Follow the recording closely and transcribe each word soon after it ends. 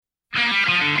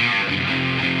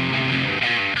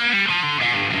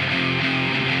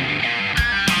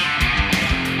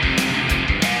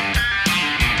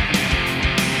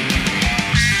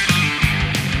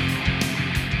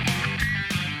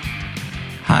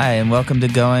Hi, and welcome to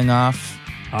Going Off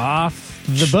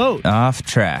the Boat. Off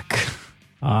Track.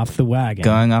 Off the Wagon.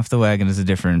 Going Off the Wagon is a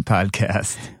different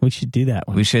podcast. We should do that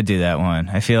one. We should do that one.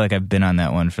 I feel like I've been on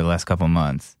that one for the last couple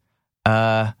months. We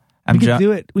could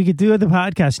do it the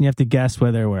podcast, and you have to guess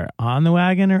whether we're on the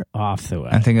wagon or off the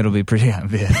wagon. I think it'll be pretty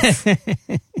obvious.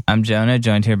 I'm Jonah,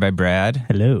 joined here by Brad.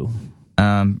 Hello.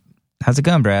 How's it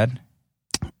going, Brad?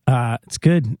 It's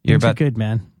good. It's good,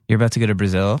 man. You're about to go to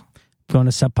Brazil? Going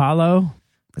to Sao Paulo.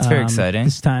 That's very exciting.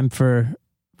 This time for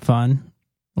fun.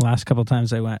 The last couple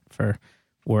times I went for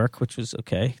work, which was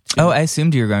okay. Oh, I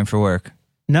assumed you were going for work.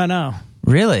 No.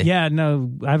 Really? Yeah, no.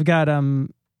 I've got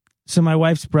so my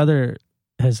wife's brother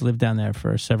has lived down there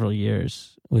for several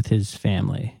years with his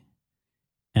family,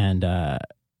 and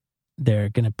they're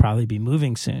going to probably be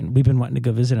moving soon. We've been wanting to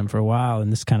go visit him for a while, and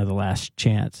this is kind of the last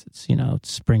chance. It's it's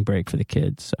spring break for the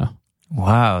kids. So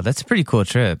wow, that's a pretty cool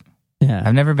trip. Yeah,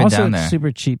 I've never been also, down there. It's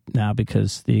super cheap now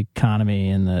because the economy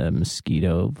and the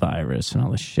mosquito virus and all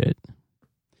this shit.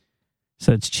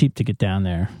 So it's cheap to get down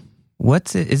there.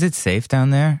 Is it safe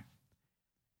down there?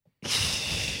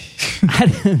 I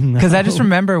don't know. Because I just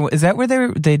remember, is that where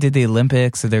they did the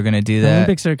Olympics? So they're going to do that? The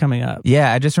Olympics are coming up.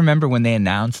 Yeah, I just remember when they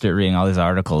announced it, reading all these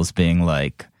articles being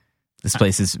like, this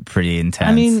place is pretty intense.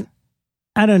 I mean,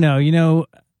 I don't know.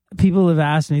 People have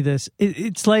asked me this.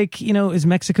 It's like, is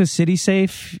Mexico City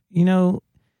safe? I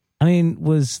mean,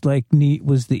 was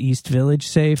the East Village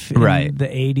safe in right. the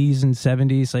 80s and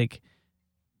 70s? Like,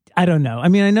 I don't know. I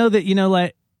mean, I know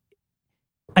that,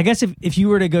 I guess if you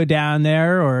were to go down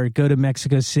there or go to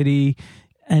Mexico City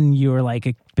and you were like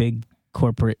a big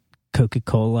corporate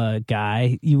Coca-Cola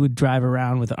guy, you would drive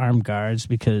around with armed guards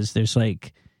because there's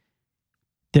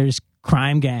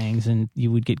crime gangs and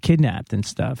you would get kidnapped and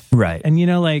stuff. Right. And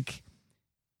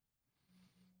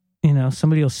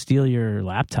somebody will steal your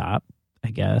laptop,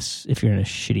 I guess, if you're in a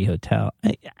shitty hotel.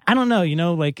 I don't know,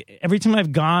 every time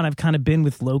I've gone, I've kind of been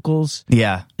with locals.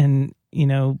 Yeah. And,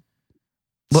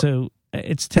 so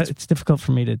it's difficult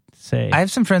for me to say. I have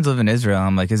some friends live in Israel.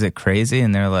 I'm like, is it crazy?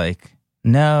 And they're like,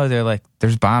 no, they're like,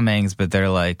 there's bombings, but they're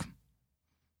like,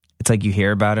 it's like you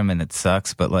hear about them and it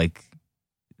sucks, but like,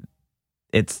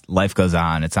 life goes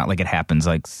on. It's not like it happens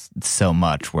like so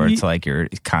much where it's like you're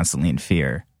constantly in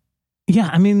fear. Yeah,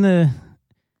 I mean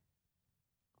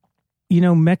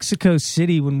Mexico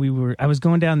City, when I was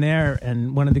going down there,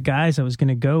 and one of the guys I was going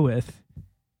to go with,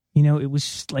 it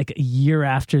was like a year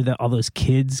after all those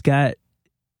kids got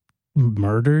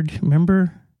murdered.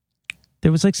 Remember?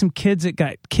 There was like some kids that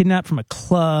got kidnapped from a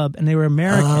club, and they were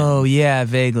American. Oh yeah,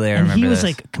 vaguely I remember. And he was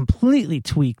like completely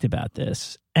tweaked about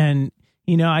this, and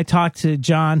I talked to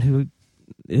John, who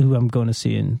I'm going to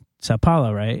see in Sao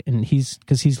Paulo, right? And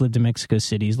because he's lived in Mexico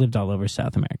City. He's lived all over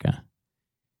South America.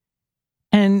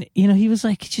 And, he was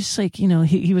like,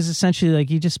 he was essentially like,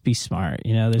 you just be smart.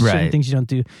 There's certain things you don't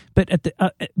do.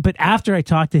 But after I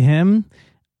talked to him,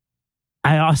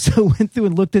 I also went through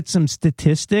and looked at some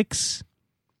statistics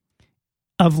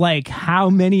of like how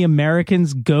many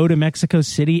Americans go to Mexico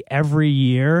City every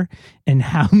year and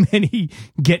how many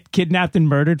get kidnapped and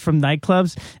murdered from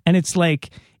nightclubs. And it's like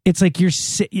it's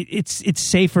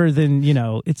safer than,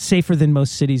 it's safer than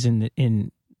most cities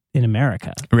in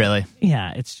America. Really?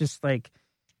 Yeah. It's just like,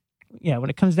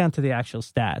 when it comes down to the actual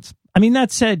stats. I mean,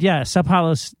 that said, yeah, Sao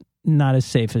Paulo's not as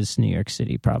safe as New York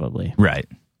City, probably. Right.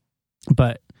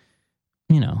 But,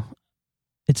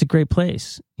 it's a great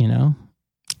place,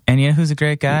 And you know who's a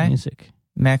great guy? Music.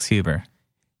 Max Huber.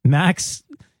 Max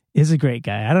is a great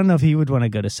guy. I don't know if he would want to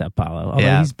go to Sao Paulo.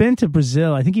 Although he's been to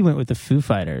Brazil. I think he went with the Foo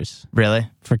Fighters. Really?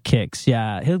 For kicks.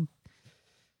 Yeah. It's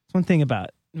one thing about,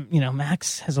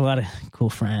 Max has a lot of cool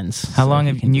friends. How long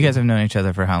you guys have known each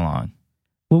other for how long?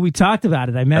 Well, we talked about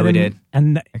it. I met him. We did?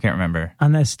 And I can't remember.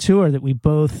 On this tour that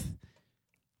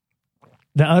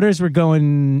the Utters were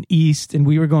going east and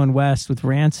we were going west with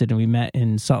Rancid, and we met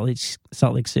in Salt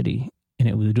Lake City. And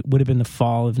it would have been the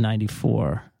fall of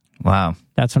 94. Wow.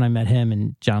 That's when I met him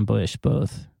and John Bush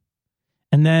both.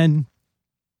 And then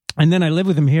I lived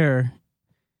with him here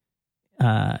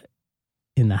in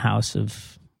the house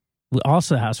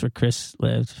also the house where Chris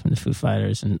lived from the Foo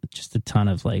Fighters, and just a ton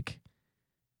of like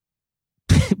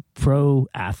pro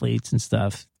athletes and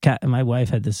stuff. My wife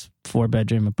had this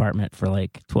 4-bedroom apartment for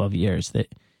like 12 years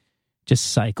that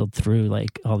just cycled through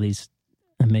like all these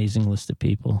amazing list of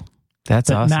people.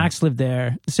 But awesome. Max lived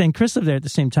there. Chris lived there at the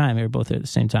same time. We were both there at the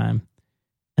same time.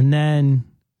 And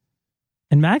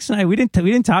Max and I, we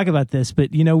didn't talk about this,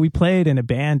 but we played in a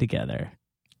band together.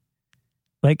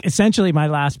 Like essentially my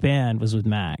last band was with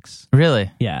Max.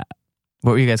 Really? Yeah.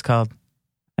 What were you guys called?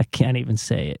 I can't even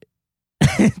say it.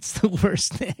 It's the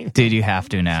worst name. Dude, you have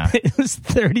to now. It was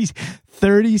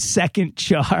 30-second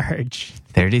charge.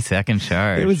 30-second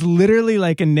charge. It was literally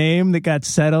like a name that got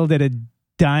settled at a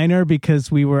diner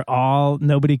because we were all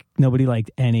nobody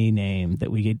liked any name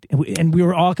that we could, and we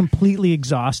were all completely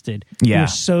exhausted. Yeah. We were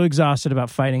so exhausted about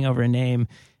fighting over a name,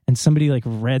 and somebody like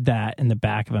read that in the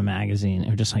back of a magazine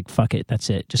and we're just like, fuck it, that's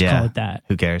it, just call it that.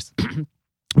 Who cares?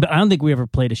 But I don't think we ever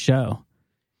played a show.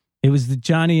 It was the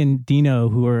Johnny and Dino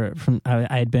who were from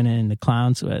I had been in the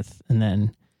Clowns with,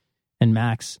 and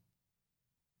Max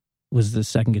was the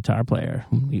second guitar player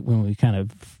when we kind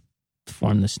of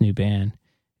formed this new band.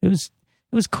 It was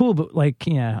cool, but like,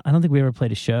 yeah, I don't think we ever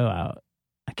played a show out.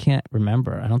 I can't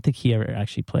remember. I don't think he ever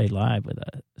actually played live with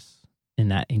us in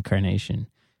that incarnation.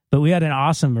 But we had an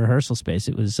awesome rehearsal space.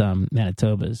 It was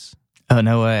Manitoba's. Oh,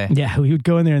 no way. Yeah, we would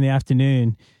go in there in the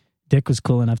afternoon. Dick was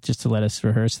cool enough just to let us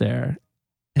rehearse there.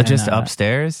 And, just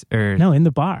upstairs? Or No, in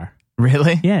the bar.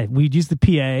 Really? Yeah, we'd use the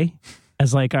PA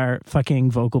as like our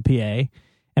fucking vocal PA.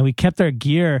 And we kept our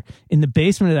gear in the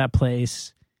basement of that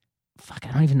place. Fuck,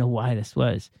 I don't even know why this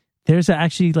was. There's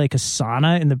actually like a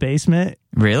sauna in the basement.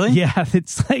 Really? Yeah,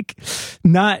 it's like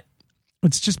not...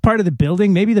 It's just part of the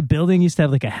building. Maybe the building used to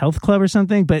have like a health club or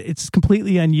something, but it's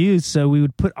completely unused. So we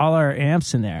would put all our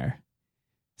amps in there.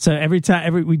 So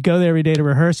we'd go there every day to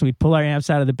rehearse, and we'd pull our amps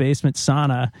out of the basement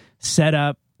sauna, set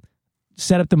up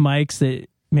the mics that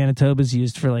Manitoba's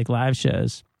used for like live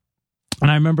shows.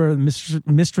 And I remember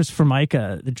Mistress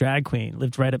Formica, the drag queen,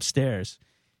 lived right upstairs,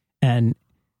 and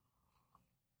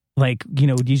like, you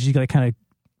know, would usually like kind of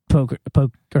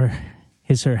poke or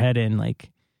hiss her head in like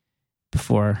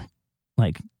before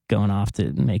like going off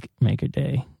to make her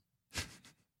day.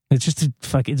 It's just it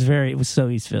was so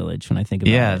East Village when I think about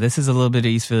it. Yeah, this is a little bit of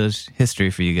East Village history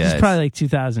for you guys. It's probably like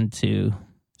 2002,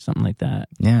 something like that.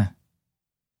 Yeah.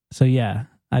 So yeah,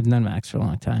 I've known Max for a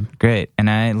long time. Great. And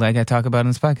I talk about in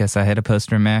this podcast, I had a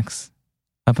poster of Max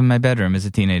up in my bedroom as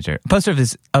a teenager. A poster of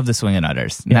the Swingin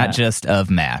Utters, not just of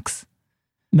Max.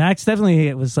 Max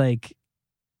definitely was like,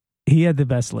 he had the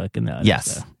best look in the Utters.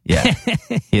 Yes. Though. Yeah.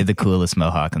 He had the coolest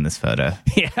mohawk in this photo.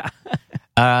 Yeah.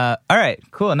 All right,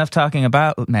 cool. Enough talking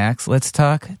about Max. Let's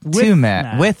talk with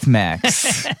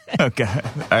Max. Okay. All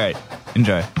right.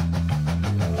 Enjoy. It's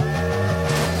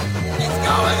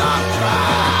going off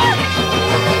track.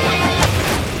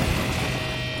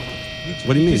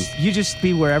 What do you mean? You just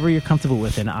be wherever you're comfortable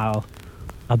with, and I'll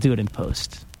do it in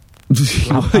post.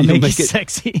 I'll make it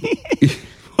sexy.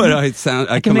 What do I sound?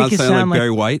 I come out sounding like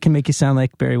Barry White. Can make you sound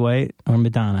like Barry White or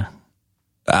Madonna.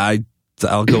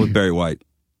 I'll go with Barry White.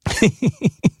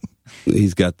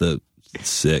 He's got the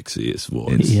sexiest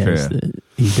voice.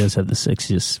 He does have the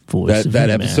sexiest voice. That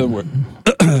episode where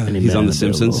he's on The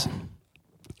Simpsons. I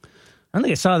don't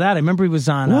think I saw that. I remember he was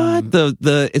on. What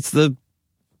it's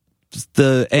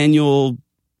the annual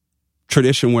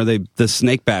tradition where the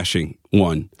snake bashing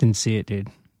one. Didn't see it,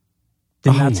 dude.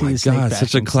 Did not see the snake bashing.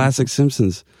 Such a classic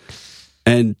Simpsons.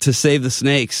 And to save the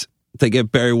snakes, they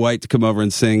get Barry White to come over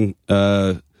and sing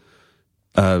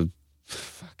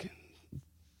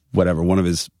whatever, one of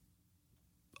his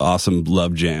awesome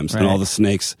love jams. Right. And all the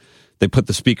snakes, they put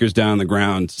the speakers down on the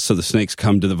ground so the snakes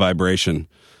come to the vibration,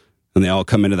 and they all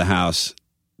come into the house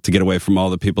to get away from all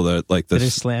the people that like this. That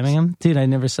are slamming him? Dude, I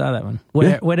never saw that one.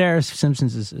 What era of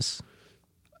Simpsons is this?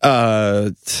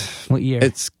 What year?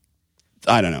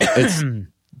 I don't know. It's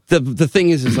the thing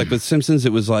is like with Simpsons,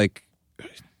 it was like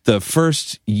the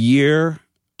first year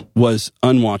was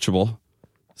unwatchable.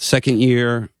 Second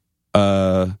year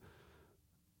was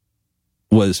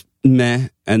meh,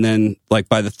 and then like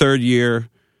by the third year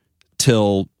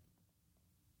till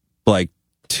like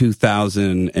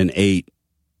 2008,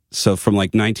 so from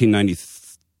like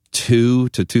 1992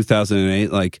 to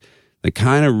 2008, like they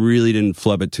kind of really didn't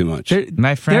flub it too much.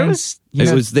 My friends,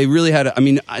 they really had. I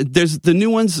mean, there's the new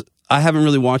ones. I haven't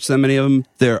really watched that many of them.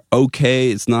 They're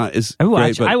okay. It's not as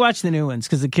great. But I watch the new ones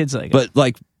because the kids like it. But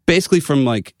like basically from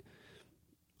like,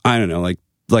 I don't know,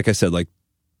 like I said, like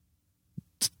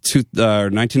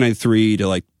 1993 to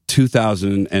like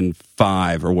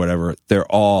 2005 or whatever, they're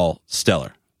all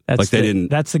stellar. That's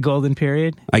the golden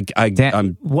period.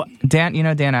 Dan, you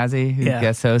know Dan Ozzie, who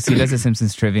guest host, he does a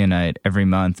Simpsons trivia night every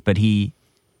month, but he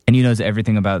knows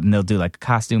everything about, and they'll do like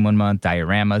costume one month,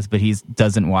 dioramas, but he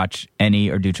doesn't watch any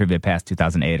or do trivia past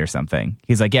 2008 or something.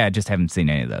 He's like, yeah, I just haven't seen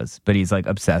any of those, but he's like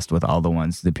obsessed with all the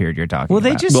ones, the period you're talking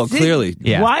about. Clearly.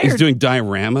 Yeah. He's doing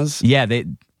dioramas? Yeah,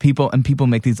 people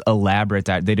make these elaborate,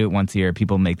 they do it once a year,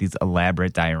 people make these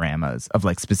elaborate dioramas of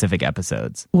like specific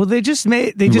episodes. Well, they just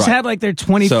had like their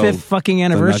 25th fucking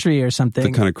anniversary or something.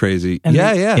 They're kind of crazy. And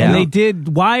they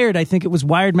did Wired, I think it was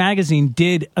Wired magazine,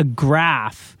 did a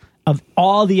graph of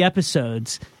all the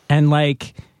episodes, and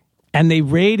they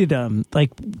rated them,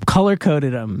 like color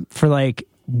coded them for like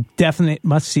definite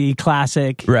must see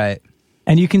classic. Right.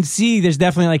 And you can see there's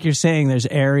definitely, like you're saying, there's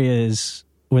areas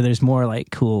where there's more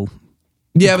like cool.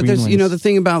 Yeah, but there's, ones. the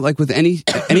thing about like with any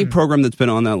program that's been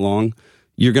on that long,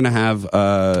 you're going to have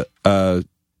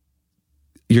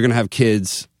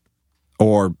kids,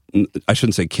 or I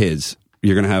shouldn't say kids.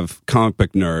 You're going to have comic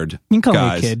book nerd You can call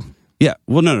guys. me a kid. Yeah.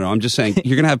 Well, no. I'm just saying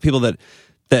you're going to have people that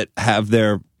have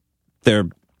their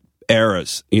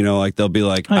eras, like they'll be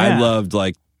like, I loved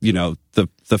like,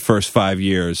 the first 5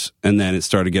 years, and then it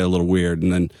started to get a little weird.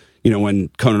 And then, when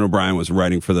Conan O'Brien was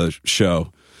writing for the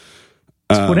show.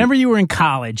 Whenever you were in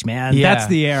college, man, that's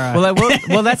the era.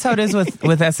 Well, that's how it is with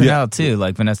SNL too.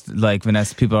 Like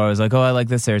Vanessa, people are always like, "Oh, I like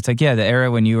this era." It's like, yeah, the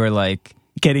era when you were like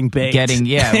getting baked,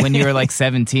 when you were like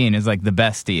 17 is like the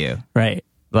best to you, right?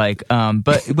 Like,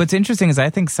 but what's interesting is I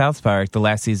think South Park, the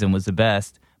last season, was the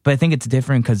best, but I think it's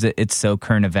different because it's so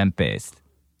current event based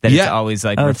that it's always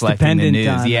like reflecting the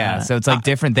news. So it's like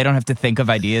different. They don't have to think of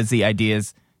ideas. The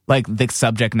ideas. Like the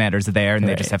subject matter's there, and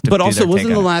they just have to. But do also, their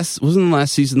wasn't the last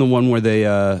season the one where they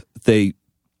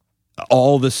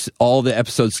all the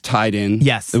episodes tied in?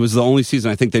 Yes, it was the only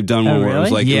season I think they've done one where it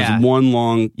was like it was one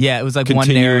long. Yeah, it was like one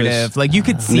narrative. Like you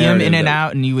could see them in and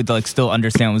out, and you would like still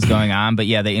understand what was going on. But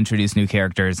yeah, they introduced new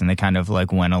characters, and they kind of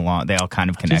like went along. They all kind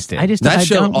of connected. That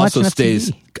show also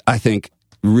stays, I think,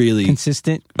 really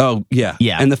consistent. Oh yeah,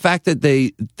 and the fact that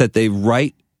they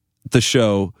write the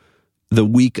show the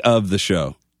week of the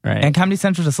show. Right. And Comedy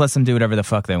Central just lets them do whatever the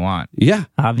fuck they want. Yeah.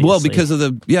 Obviously. Well, because of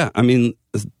the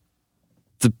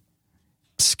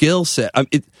skill set.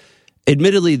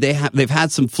 Admittedly, they've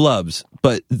had some flubs,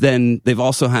 but then they've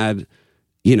also had,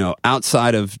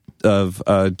 outside of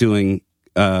doing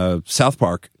South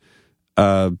Park,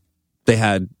 they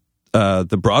had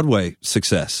the Broadway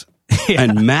success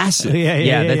and massive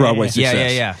Broadway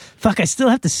success. Yeah. Fuck, I still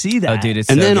have to see that. Oh, dude, it's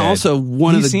and so then good. also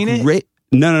one of the great.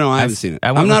 No, I haven't seen it.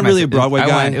 I'm not really a Broadway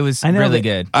guy. It was really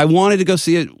good. I wanted to go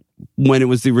see it when it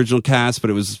was the original cast, but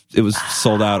it was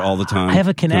sold out all the time. I have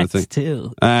a Connect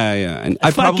too. Yeah, and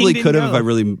I probably could have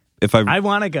if I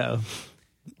want to go.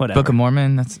 Whatever. Book of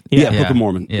Mormon. That's Book of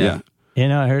Mormon. Yeah.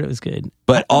 I heard it was good.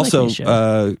 But also,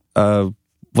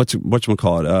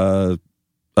 whatchamacallit?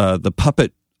 The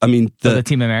puppet. I mean, the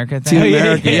Team America thing? Team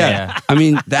America, yeah. I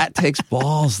mean, that takes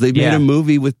balls. They made a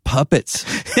movie with puppets.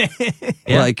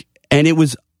 And it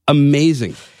was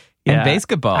amazing. And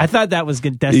basketball. I thought that was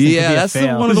good. That's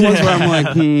one of the ones where I'm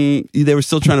like, they were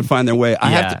still trying to find their way.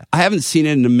 I haven't seen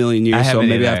it in a million years, so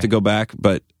maybe I have to go back.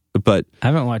 But I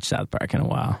haven't watched South Park in a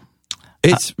while.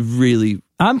 It's really.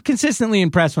 I'm consistently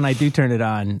impressed when I do turn it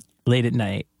on late at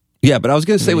night. Yeah, but I was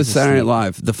going to say with Saturday Night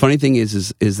Live, the funny thing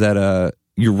is that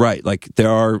you're right. Like there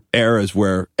are eras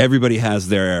where everybody has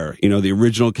their era. The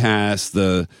original cast,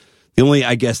 the only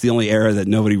era that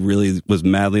nobody really was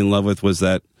madly in love with was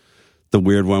that the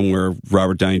weird one where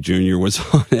Robert Downey Jr. was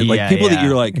on it. Like people that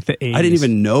you're like, I didn't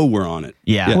even know were on it.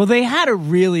 Yeah. Well, they had a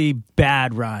really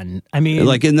bad run. I mean,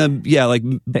 like in the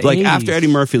 80s, after Eddie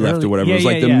Murphy left or whatever. It was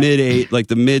like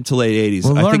the mid to late 80s.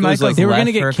 Well, I think it was like they were going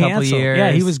to get canceled.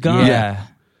 Yeah, he was gone. Yeah.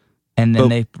 And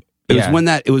then it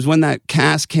was when that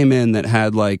cast came in that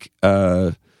had like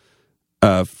Phil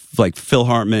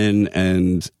Hartman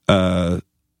and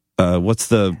what's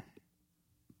the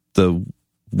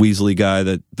Weasley guy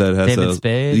that has David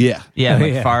Spade? Yeah.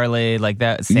 Farley, like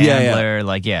that, Sandler,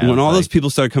 When all those people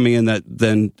started coming in,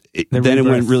 then it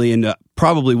went really into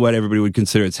probably what everybody would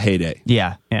consider its heyday.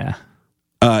 Yeah.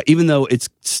 Even though it's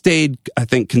stayed, I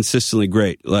think, consistently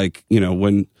great. Like,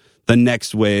 when the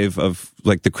next wave of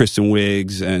like the Kristen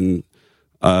Wiggs and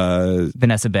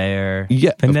Vanessa Bayer.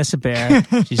 Yeah. Vanessa Bayer.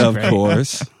 She's of great.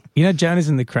 course. John is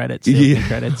in the credits. The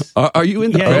credits. Are you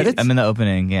in the credits? I'm in the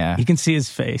opening, yeah. You can see his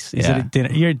face. He's at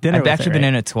dinner. You're at dinner I've with actually her, been right?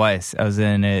 in it twice. I was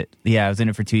in it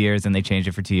for 2 years, and they changed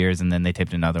it for 2 years, and then they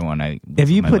taped another one. Have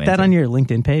you put that on your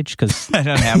LinkedIn page? Because I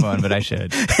don't have one, but I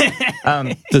should.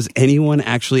 Does anyone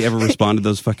actually ever respond to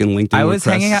those fucking LinkedIn I was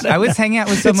hanging out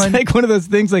with someone. It's like one of those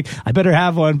things like, I better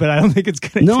have one, but I don't think it's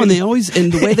going to. No, and they always,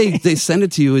 and the way they send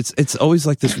it to you, it's always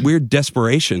like this weird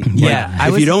desperation. Yeah.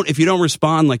 Like, if you don't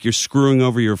respond, like you're screwing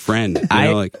over your friend.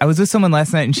 I was with someone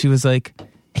last night, and she was like,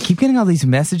 I keep getting all these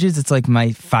messages. It's like my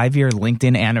 5-year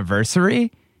LinkedIn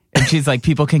anniversary. And she's like,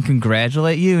 people can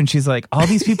congratulate you. And she's like, all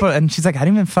these people. And she's like, I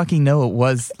didn't even fucking know it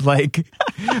was like,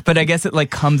 but I guess it like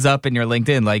comes up in your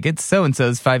LinkedIn. Like, it's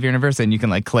so-and-so's 5-year anniversary. And you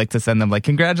can like click to send them like,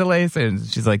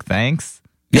 congratulations. She's like, thanks.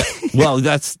 Yeah. Well,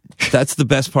 that's the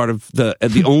best part of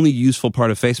the only useful part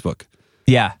of Facebook.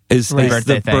 Yeah. Is the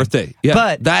thing. birthday. Yeah.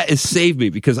 But that has saved me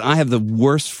because I have the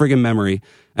worst friggin' memory,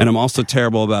 and I'm also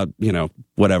terrible about,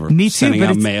 whatever. Me too, sending but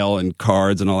out it's- mail and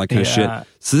cards and all that kind of shit.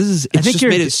 So it's just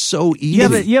you're- made it so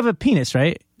easy. You have a penis,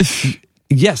 right?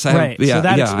 Yes, I have. Right. Yeah, So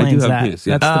that I do explains have that. a penis.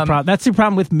 Yeah. That's the problem. That's the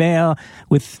problem with mail,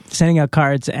 with sending out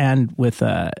cards, and with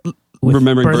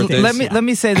Remembering birthdays. let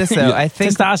me say this though. I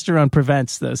think testosterone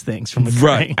prevents those things from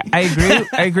occurring. Right.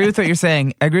 I agree with what you're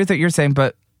saying.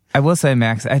 But I will say,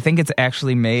 Max, I think it's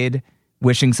actually made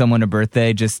wishing someone a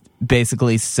birthday just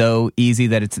basically so easy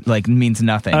that it's like means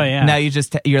nothing. Oh, yeah. Now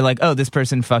you're like, oh, this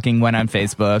person fucking went on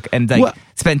Facebook and like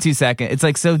spent 2 seconds. It's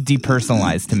like so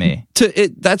depersonalized to me.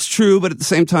 That's true, but at the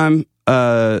same time,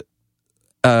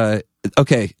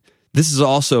 okay, this has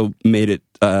also made it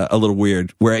a little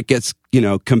weird, where it gets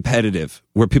competitive,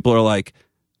 where people are like,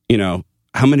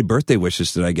 how many birthday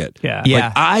wishes did I get? Yeah.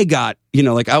 Like I got,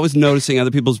 I was noticing other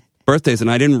people's birthdays, and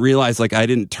I didn't realize, like, I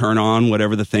didn't turn on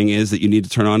whatever the thing is that you need to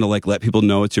turn on to, like, let people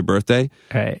know it's your birthday.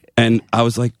 Right. And I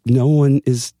was like, no one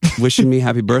is wishing me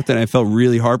happy birthday. And I felt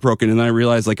really heartbroken. And then I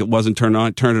realized, like, it wasn't turned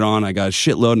on. Turned it on. I got a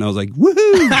shitload, and I was like,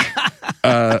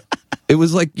 woohoo! It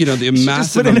was like, the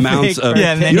massive amounts of.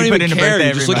 Yeah, and then you don't you put even in a care. birthday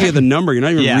You're just every looking at the number. You're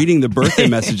not even reading the birthday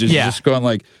messages. Yeah. You're just going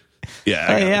like,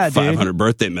 I got 500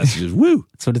 birthday messages. Woo!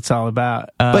 That's what it's all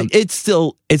about. But it's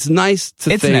nice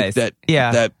to think that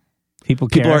people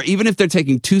are, even if they're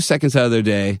taking 2 seconds out of their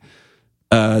day,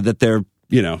 that they're,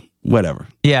 whatever.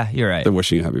 Yeah, you're right. They're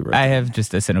wishing you happy birthday. I have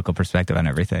just a cynical perspective on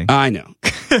everything. I know.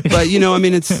 But, I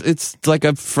mean, it's like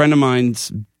a friend of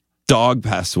mine's dog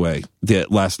passed away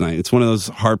last night. It's one of those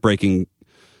heartbreaking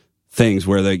things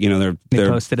where they're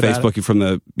Facebooking from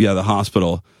the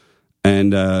hospital.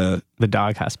 And the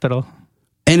dog hospital.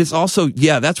 And it's also,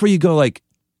 that's where you go like,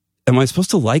 am I supposed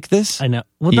to like this? I know.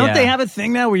 Well, don't they have a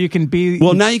thing now where you can be?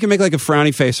 Well, now you can make like a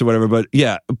frowny face or whatever. But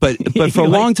but for a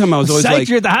long time I was always like,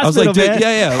 you're at the hospital, I was like,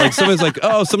 man. like somebody's like,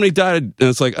 oh, somebody died, and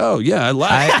it's like, oh yeah, I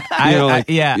laughed.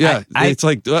 It's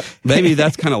like maybe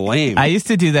that's kind of lame. I used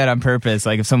to do that on purpose.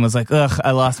 Like if someone was like, ugh,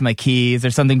 I lost my keys or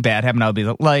something bad happened, I'll be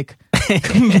like.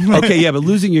 Okay, yeah, but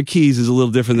losing your keys is a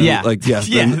little different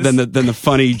than than the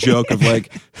funny joke of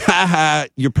like, haha,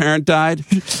 your parent died.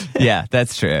 Yeah,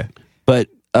 that's true. But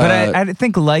I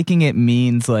think liking it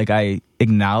means like I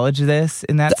acknowledge this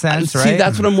in that sense, right? See,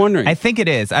 that's what I'm wondering. I think it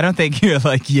is. I don't think you're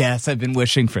like, yes, I've been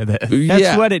wishing for this.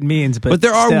 That's what it means. But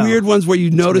there are still, weird ones where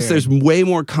you notice there's way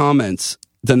more comments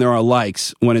than there are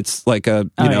likes when it's like a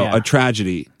a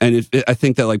tragedy. And I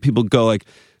think that like people go like,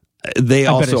 they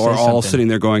also are all sitting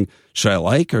there going, should I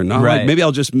like or not? Right. Like, maybe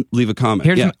I'll just leave a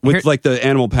comment. With like the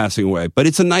animal passing away. But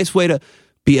it's a nice way to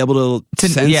be able to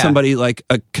send somebody like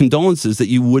a condolences that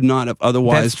you would not have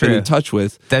otherwise been in touch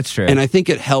with. That's true. And I think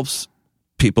it helps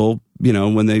people,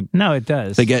 when they it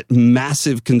does. They get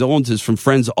massive condolences from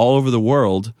friends all over the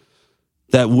world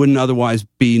that wouldn't otherwise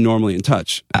be normally in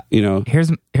touch.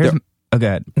 Here's oh, go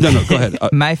ahead. No, go ahead.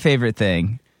 My favorite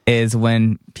thing is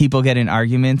when people get in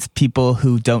arguments, people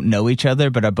who don't know each other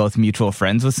but are both mutual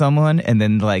friends with someone, and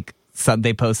then like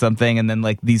they post something, and then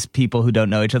like these people who don't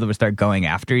know each other will start going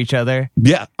after each other.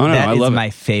 Yeah, I love it. My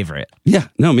favorite. Yeah,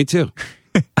 no, me too.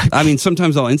 I mean,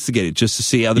 sometimes I'll instigate it just to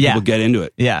see other people get into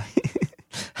it. Yeah.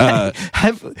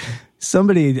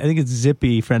 Somebody, I think it's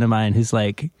Zippy, friend of mine, who's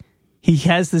like, he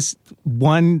has this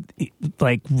one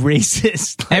like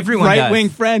racist, like, right-wing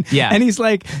friend, and he's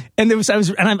like, and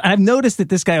I've noticed that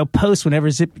this guy will post whenever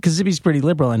because Zippy's pretty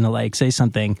liberal, and he'll like say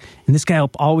something, and this guy will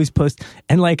always post,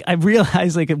 and like I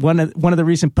realized like at one of the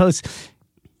recent posts,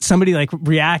 somebody like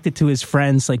reacted to his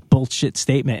friend's like bullshit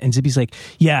statement, and Zippy's like,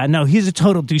 yeah, no, he's a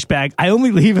total douchebag. I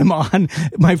only leave him on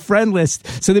my friend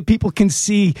list so that people can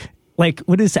see like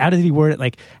how did he word it,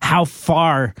 like how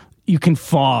far you can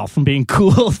fall from being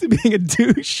cool to being a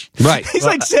douche. Right. He's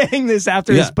like saying this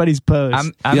after his buddy's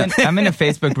post. I'm in a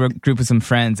Facebook group with some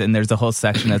friends, and there's a whole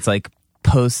section that's like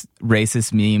post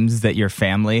racist memes that your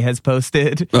family has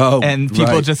posted. Oh, and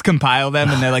people just compile them,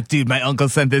 and they're like, dude, my uncle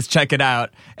sent this, check it out.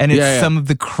 And it's some of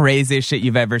the craziest shit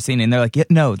you've ever seen. And they're like,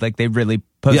 like they really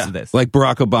posted this. Like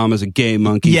Barack Obama's a gay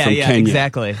monkey from Kenya.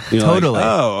 Exactly. You're totally. Like,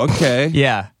 oh, okay.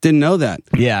 Yeah. Didn't know that.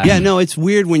 Yeah. Yeah, no, it's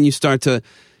weird when you start to,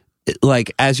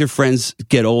 like, as your friends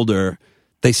get older,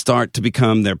 they start to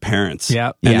become their parents.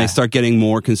 Yeah. And they start getting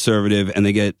more conservative, and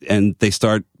they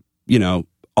start,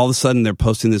 all of a sudden they're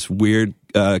posting this weird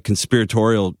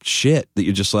conspiratorial shit that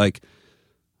you're just like,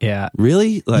 yeah,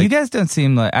 really? Like, you guys don't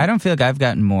seem like, I don't feel like I've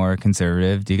gotten more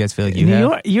conservative. Do you guys feel like you New have?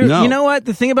 York, you know what?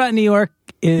 The thing about New York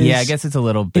is, I guess it's a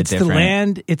little bit different. It's the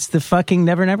land. It's the fucking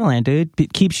Never Land, dude.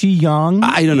 It keeps you young.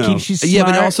 I don't know. Keeps you smart. Yeah,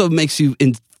 but it also makes you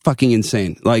fucking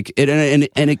insane. Like it,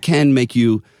 and it can make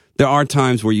you. There are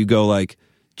times where you go like,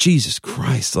 Jesus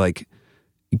Christ, like,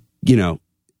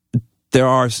 there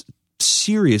are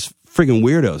serious friggin'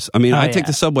 weirdos. I mean, I take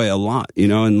the subway a lot,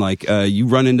 and like you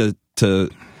run into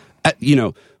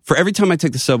for every time I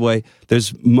take the subway,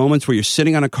 there's moments where you're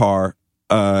sitting on a car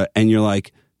and you're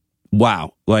like,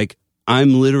 wow, like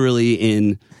I'm literally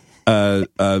in a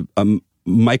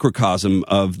microcosm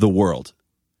of the world.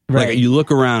 Right. Like you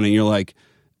look around and you're like,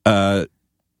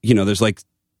 there's like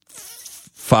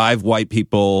 5 white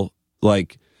people,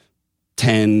 like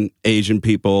 10 Asian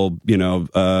people,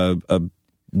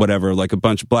 whatever, like a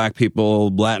bunch of black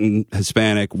people, Latin,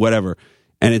 Hispanic, whatever.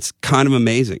 And it's kind of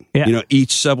amazing. Yeah.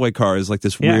 Each subway car is like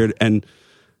this weird, and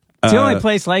it's the only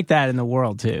place like that in the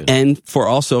world too. And for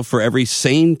every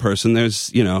sane person, there's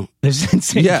there's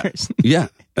insane person. Yeah.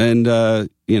 And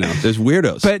there's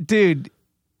weirdos. But dude,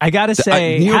 I gotta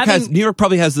say, New York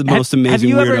probably has the most amazing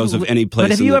weirdos of any place.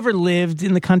 But have you ever lived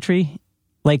in the country,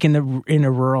 like in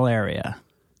a rural area?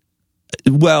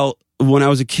 Well, when I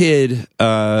was a kid,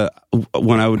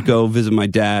 when I would go visit my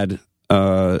dad,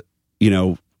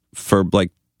 for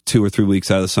like 2 or 3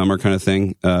 weeks out of the summer kind of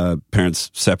thing, parents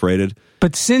separated.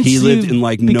 But since he lived in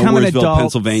like Nowheresville,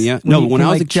 Pennsylvania. No, but when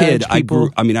I was a kid, I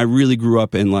really grew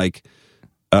up in like,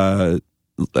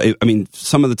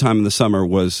 some of the time in the summer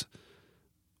was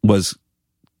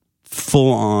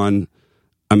full on.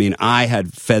 I mean, I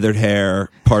had feathered hair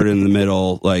parted in the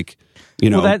middle, like,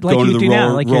 going to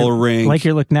the roller rink. Like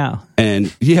your look now.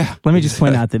 And yeah. Let me just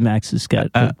point out that Max has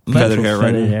got feathered hair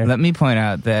right now. Let me point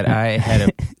out that I had a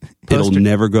poster. It'll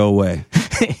never go away.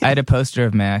 I had a poster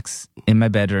of Max in my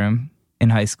bedroom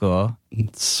in high school.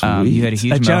 Sweet. You had a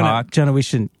huge mohawk. Jonah, we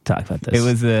shouldn't talk about this. It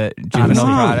was the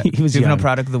juvenile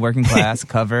product of the working class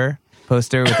cover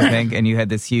poster with the pink, and you had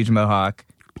this huge mohawk,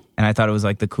 and I thought it was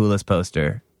like the coolest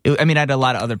poster. I had a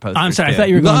lot of other posters. I'm sorry, too. I thought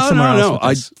you were going somewhere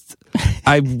else.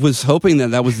 I was hoping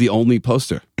that was the only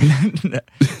poster.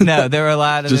 No, there were a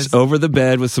lot of just over the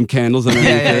bed with some candles underneath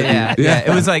it. Yeah.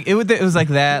 It was like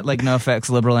that, like NoFX,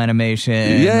 Liberal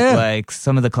Animation, like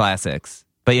some of the classics.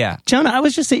 But yeah, Jonah, I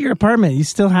was just at your apartment. You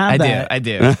still have that? I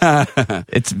do.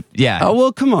 It's Oh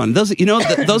well, come on. Those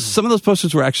some of those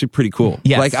posters were actually pretty cool.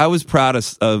 Yes. Like I was proud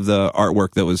of the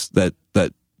artwork that was that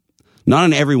not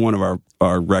on every one of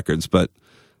our records, but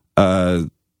the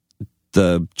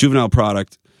juvenile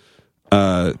product.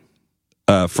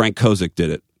 Frank Kozik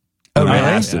did it. Oh, really? I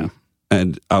asked him,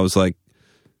 and I was like,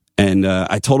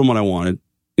 I told him what I wanted.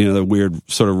 The weird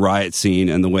sort of riot scene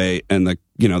and the way and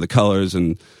the colors,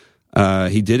 and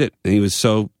he did it, and he was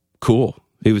so cool.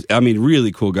 He was,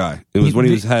 really cool guy. It was when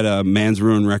he had Man's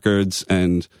Ruin Records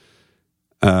and.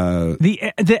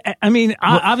 Obviously,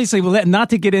 not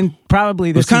to get in.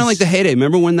 Probably it was kind of like the heyday.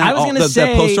 Remember when that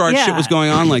poster art shit was going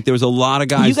on? Like there was a lot of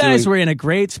guys. You guys were in a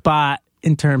great spot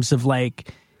in terms of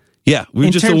like. Yeah, we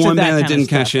were just the one band that didn't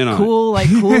cash in on cool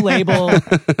label,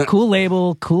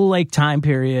 cool like time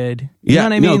period. You know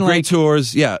what I mean? No, great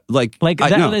tours. Yeah, like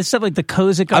stuff like the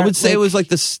Kozik art. I would say it was like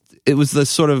this. It was the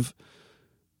sort of,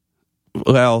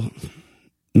 well,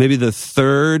 maybe the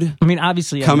third.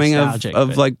 Obviously, coming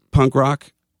of like punk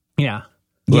rock. Yeah,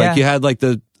 like you had like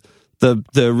the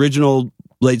original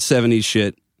late 70s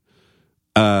shit.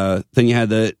 Then you had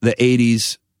the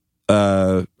 80s.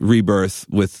 Rebirth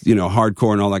with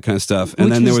hardcore and all that kind of stuff, and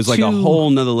then there was like a whole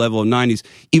nother level of 90s.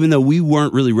 Even though we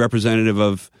weren't really representative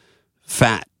of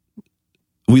Fat,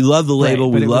 we love the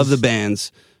label, we love the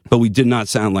bands, but we did not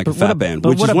sound like a Fat band.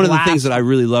 Which is one of the things that I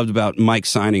really loved about Mike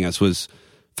signing us was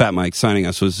Fat Mike signing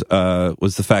us was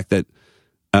the fact that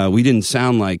we didn't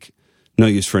sound like No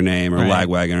Use for a Name or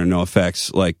Lagwagon or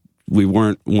NoFX. Like we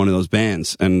weren't one of those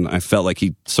bands, and I felt like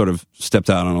he sort of stepped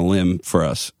out on a limb for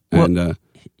us. And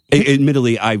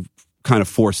admittedly, I kind of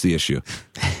forced the issue.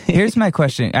 Here's my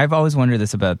question. I've always wondered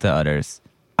this about the Utters.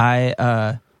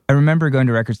 I remember going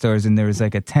to record stores and there was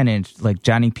like a 10-inch, like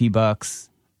Johnny P. Buck's.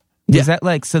 Was that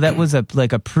like, so that was a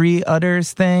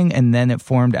pre-Utters thing and then it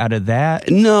formed out of that?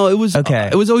 No, it was okay.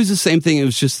 It was always the same thing. It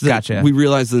was just that we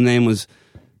realized the name was,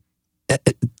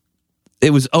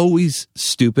 it was always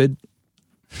stupid,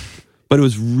 but it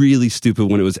was really stupid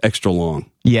when it was extra long.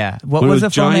 Yeah. What was the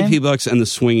Johnny P. Buck's and the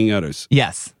Swingin Utters.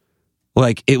 Yes.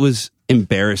 Like, it was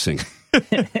embarrassing.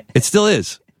 It still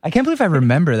is. I can't believe I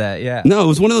remember that, yeah. No, it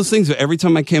was one of those things where every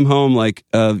time I came home, like,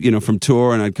 from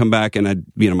tour, and I'd come back and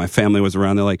my family was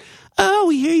around, they're like, oh,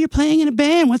 we hear you're playing in a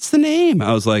band. What's the name?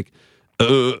 I was like,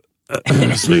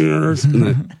 Swingin Utters.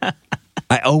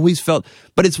 I always felt,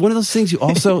 but it's one of those things you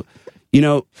also,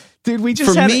 dude, we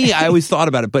just for me, I always thought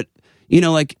about it, but,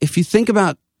 like, if you think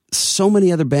about so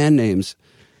many other band names,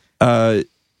 they're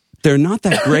not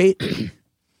that great,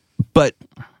 but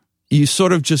you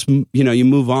sort of just, you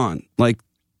move on. Like,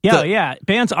 Yeah.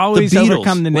 Bands always the Beatles,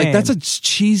 overcome the name. like that's a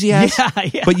cheesy ass.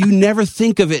 Yeah. But you never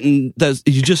think of it, and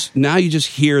you just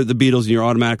hear the Beatles, and you're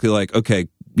automatically like, okay,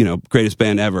 greatest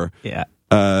band ever. Yeah.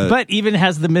 But even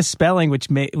has the misspelling, which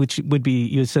would be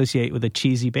you associate with a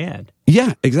cheesy band.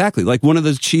 Yeah, exactly. Like one of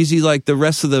those cheesy, like the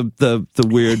rest of the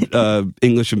weird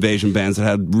English invasion bands that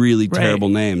had really terrible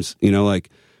names.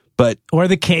 But or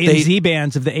the K and Z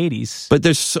bands of the 80s. But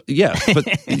there's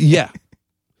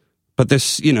But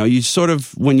there's, you sort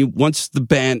of, once the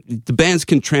bands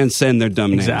can transcend their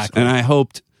dumb names. Exactly. And I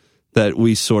hoped that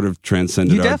we sort of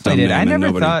transcended You our definitely dumb did. name. I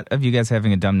never thought of you guys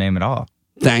having a dumb name at all.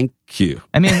 Thank you.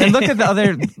 I mean, and look at the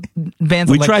other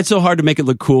bands. We tried so hard to make it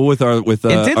look cool with our cool.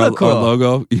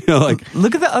 logo.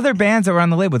 Look at the other bands that were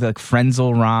on the label, like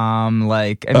Frenzel Rom.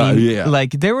 Like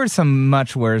there were some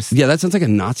much worse. Yeah, that sounds like a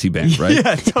Nazi band, right?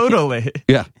 Yeah, totally.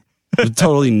 Yeah.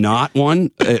 Totally not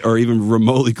one, or even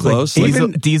remotely close.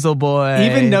 Like Diesel Boy.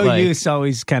 Even No Use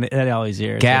always that always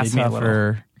irritated Gas me a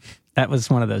Huffer. That was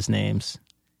one of those names.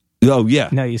 Oh, yeah.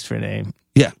 No use for a name.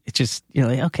 Yeah. It's just,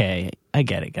 like, okay, I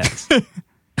get it, guys.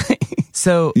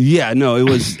 So. Yeah, no, it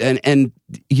was, and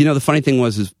the funny thing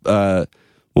was when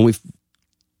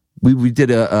we did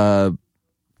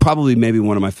probably maybe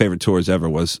one of my favorite tours ever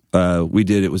was,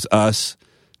 it was us,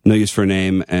 No Use for a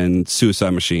Name, and Suicide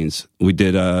Machines. We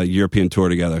did a European tour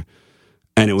together,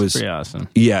 and it was pretty awesome.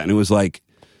 Yeah, and it was like,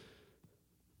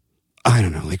 I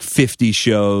don't know, like 50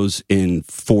 shows in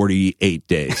 48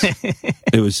 days.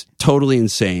 It was totally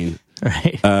insane.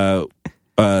 Right.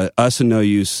 Us and No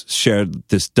Use shared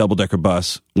this double-decker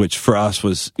bus, which for us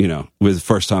was, was the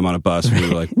first time on a bus. We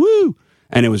were like, woo!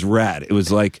 And it was rad. It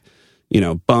was like,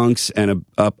 bunks, and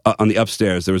up on the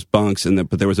upstairs there was bunks,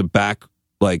 but there was a back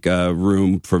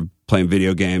room for playing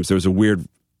video games. There was a weird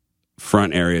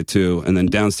front area too, and then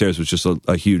downstairs was just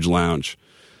a huge lounge.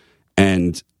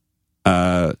 And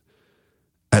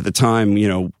at the time,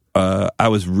 I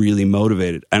was really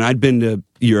motivated, and I'd been to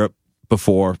Europe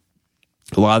before.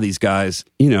 A lot of these guys,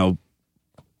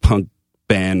 punk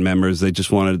band members, they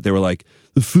were like,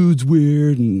 the food's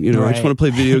weird, and I just want to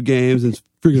play video games, and it's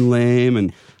freaking lame.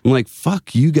 And I'm like,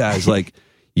 fuck you guys, like.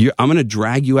 I'm going to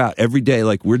drag you out every day.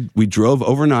 Like we drove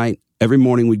overnight. Every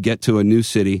morning we'd get to a new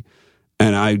city,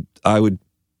 and I would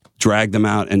drag them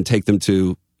out and take them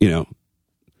to,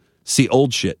 see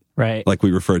old shit. Right. Like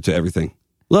we referred to everything.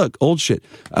 Look, old shit.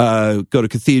 Go to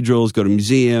cathedrals, go to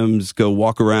museums, go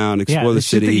walk around, explore the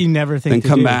city. Shit that you never think then to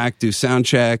come do. back, do sound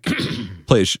check,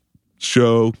 play a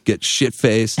show, get shit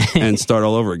faced, and start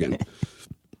all over again.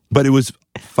 But it was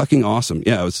fucking awesome.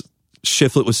 Yeah, it was.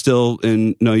 Shiflet was still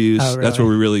in No Use. Oh, really? That's where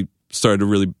we really started to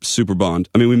really super bond.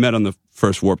 I mean, we met on the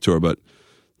first Warped Tour, but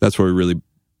that's where we really.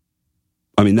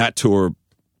 I mean, that tour,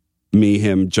 me,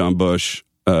 him, John Bush,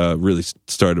 really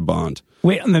started to bond.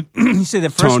 Wait, you say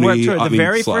the first Warped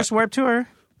Tour, first Warped Tour?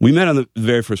 We met on the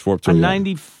very first Warped Tour. On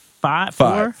 95?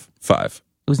 Five.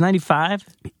 It was 95?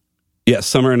 Yeah,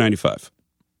 summer of 95.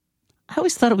 I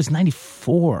always thought it was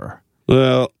 94.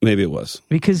 Well, maybe it was.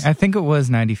 Because I think it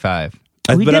was 95.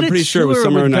 But I'm pretty sure it was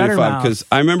summer of 95 because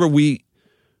I remember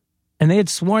and they had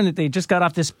sworn that they just got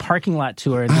off this parking lot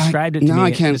tour and described it to me.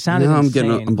 I can't. It sounded I'm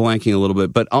insane. I'm blanking a little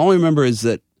bit, but all I remember is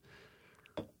that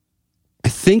I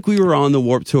think we were on the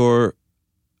Warped Tour.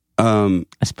 I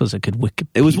suppose I could Wikipedia.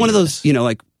 It was one of those,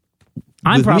 like.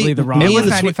 I'm probably the wrong. It was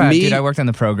 95, dude. I worked on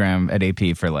the program at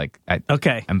AP for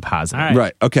okay. I'm positive. All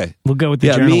right. Okay. We'll go with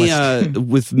the journalist.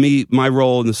 With me, my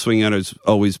role in the Swingin Utters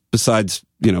always, besides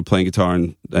playing guitar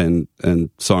and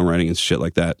songwriting and shit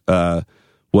like that,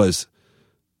 was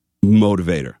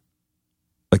motivator.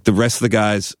 Like the rest of the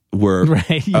guys were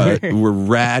were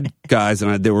rad guys,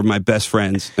 and they were my best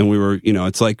friends, and we were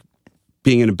it's like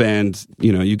being in a band.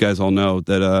 You guys all know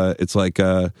that it's like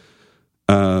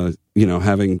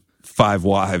having 5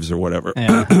 wives or whatever.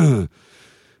 Yeah.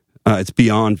 It's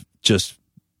beyond just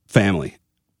family.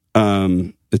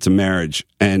 It's a marriage,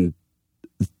 and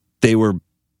they were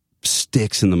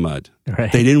sticks in the mud.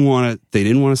 Right. They didn't want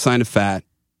to sign to Fat.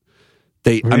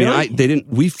 They didn't.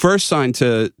 We first signed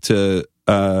to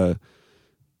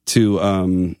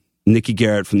Nicky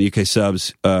Garrett from the UK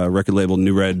Subs record label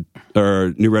New Red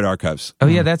Archives. Oh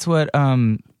yeah, that's what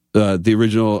the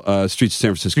original Streets of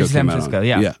San Francisco came out on.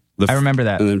 Yeah. I remember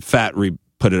that. And then Fat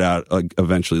put it out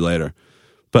eventually later.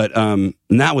 But and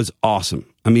that was awesome.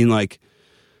 I mean, like,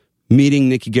 meeting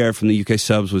Nicky Garrett from the UK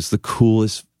Subs was the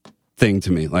coolest thing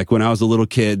to me. Like, when I was a little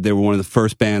kid, they were one of the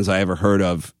first bands I ever heard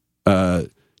of,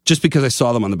 just because I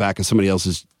saw them on the back of somebody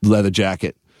else's leather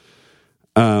jacket.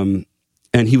 And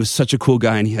he was such a cool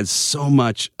guy, and he had so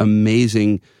much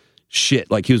amazing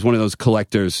shit. Like, he was one of those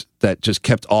collectors that just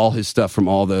kept all his stuff from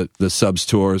all the Subs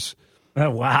tours. Oh,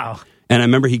 wow. And I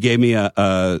remember he gave me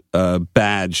a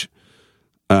badge,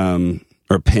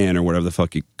 or pin, or whatever the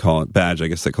fuck you call it. Badge, I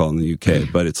guess they call it in the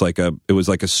UK. But it was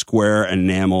like a square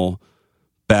enamel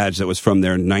badge that was from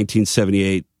their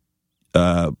 1978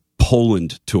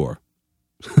 Poland tour.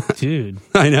 Dude.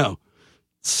 I know.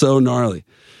 So gnarly.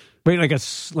 Wait,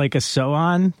 like a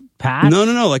sew-on patch? No.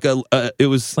 It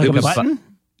was a button?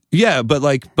 Yeah,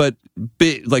 but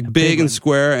big, big and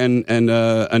square and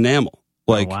enamel.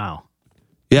 Like, oh, wow.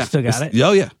 Yeah. You still got it?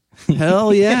 Oh, yeah.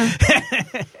 Hell yeah.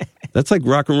 That's like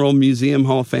Rock and Roll Museum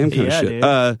Hall of Fame kind of shit.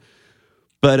 Dude.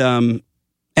 But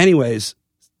anyways,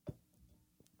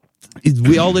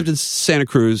 we all lived in Santa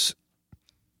Cruz,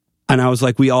 and I was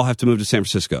like, we all have to move to San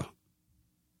Francisco.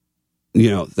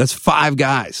 That's 5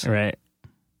 guys. Right.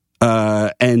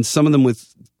 And some of them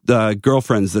with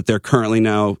girlfriends that they're currently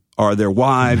now are their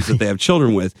wives that they have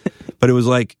children with. But it was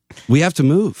like, we have to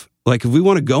move. Like, if we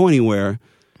want to go anywhere,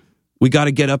 we got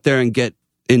to get up there and get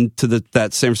into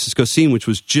that San Francisco scene, which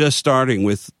was just starting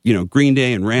with, Green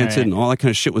Day and Rancid and all that kind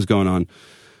of shit was going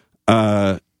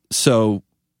on. So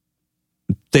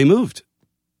they moved.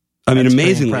 I mean,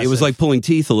 amazingly. It was like pulling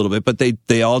teeth a little bit, but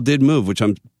they all did move, which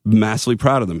I'm massively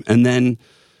proud of them. And then,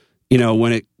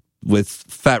 with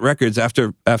Fat Records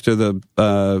after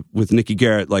the with Nicky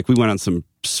Garrett, like, we went on some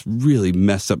really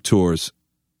messed up tours.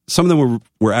 Some of them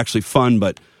were actually fun,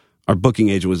 but our booking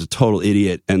agent was a total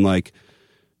idiot. And like,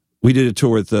 we did a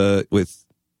tour with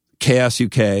Chaos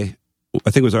UK. I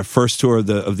think it was our first tour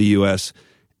of the US,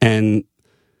 and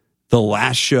the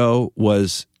last show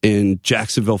was in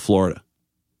Jacksonville, Florida.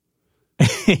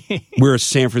 We're a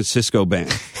San Francisco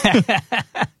band.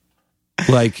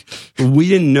 Like, we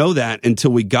didn't know that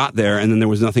until we got there, and then there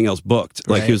was nothing else booked.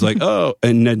 Like, he was like, oh,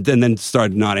 and then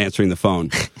started not answering the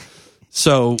phone.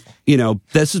 So,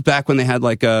 this is back when they had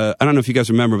like I don't know if you guys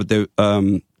remember, but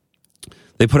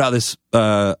they put out this,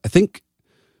 I think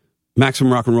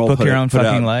Maximum Rock and Roll Book Your Own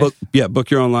Fucking Life? Book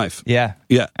Your Own Life. Yeah.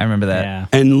 I remember that. Yeah.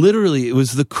 And literally, it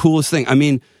was the coolest thing. I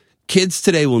mean, kids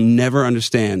today will never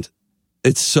understand.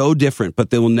 It's so different, but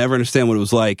they will never understand what it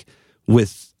was like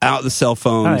without the cell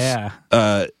phones. Oh, yeah.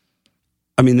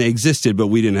 I mean, they existed, but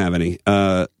we didn't have any.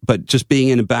 But just being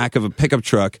in the back of a pickup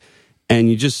truck, and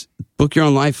you just Book Your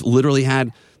Own Life literally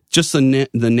had just the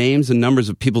names and numbers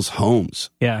of people's homes.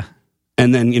 Yeah.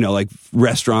 And then, like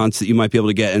restaurants that you might be able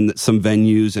to get in some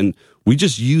venues. And we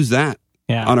just used that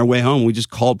on our way home. We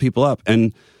just called people up.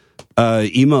 And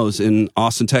Emo's in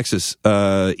Austin, Texas,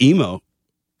 Emo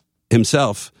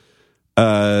himself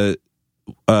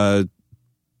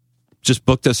just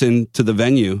booked us into the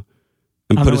venue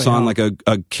and put us on like a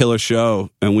killer show.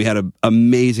 And we had an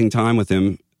amazing time with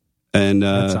him. And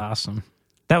that's awesome.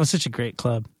 That was such a great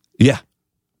club. Yeah.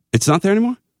 It's not there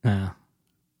anymore? No.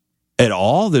 At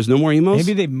all? There's no more Emos?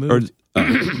 Maybe they moved.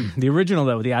 The original,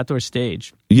 though, the outdoor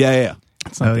stage. Yeah.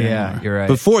 Oh, yeah. Anymore. You're right.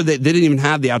 Before, they didn't even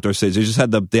have the outdoor stage. They just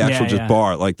had the actual just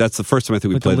bar. Like, that's the first time I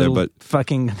think we played there. But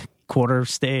fucking quarter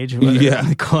stage or whatever in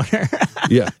the corner.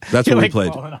 Yeah, that's when we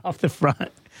played. Falling off the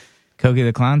front. Kogi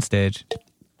the Clown stage.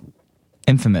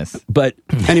 Infamous. But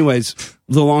anyways,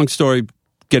 the long story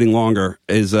getting longer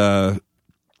is,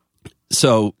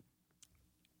 so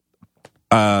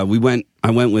I went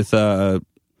with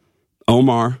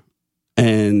Omar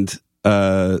and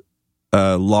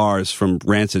Lars from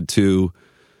Rancid to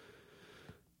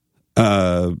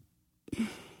not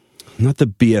the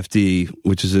BFD,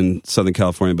 which is in Southern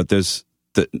California, but there's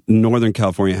Northern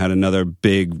California had another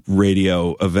big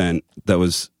radio event that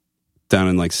was down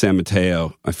in like San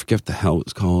Mateo. I forget what the hell it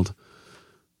was called,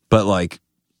 but like,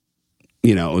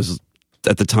 it was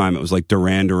at the time it was like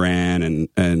Duran Duran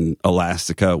and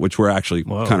Elastica, which were actually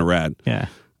kind of rad. Yeah.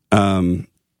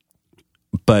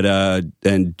 But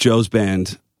and Joe's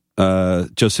band, Joe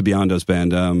Sibiondo's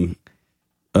band.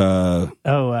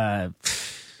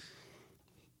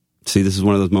 See, this is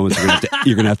one of those moments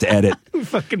you're gonna have to edit. We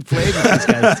fucking played with these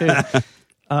guys too.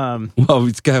 Well,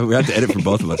 we have to edit for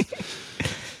both of us.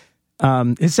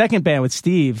 His second band with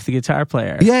Steve, the guitar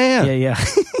player. Yeah.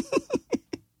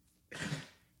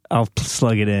 I'll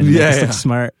slug it in. Yeah, Look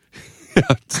smart.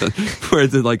 Where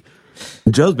is it like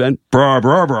Joe's band? Brah,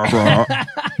 brah, brah, brah.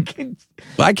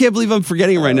 I can't believe I'm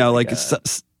forgetting it right now. Like, is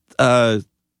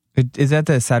that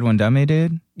the Sad One Dummy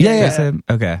dude? Yeah.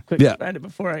 Okay. Quick, find it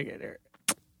before I get here.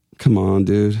 Come on,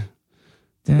 dude.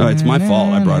 No, it's my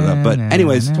fault. I brought it up. But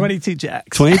anyways, 22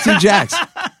 Jacks. 22 Jacks.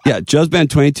 Yeah, Joe's band,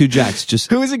 22 Jacks.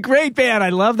 Who was a great band. I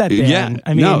love that band. Yeah,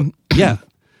 I mean, yeah.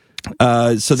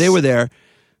 So they were there,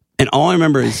 and all I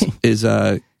remember is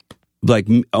like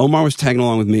Omar was tagging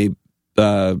along with me.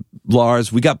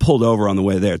 Lars, we got pulled over on the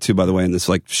way there too, by the way, in this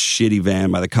like shitty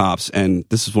van by the cops. And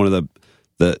this is one of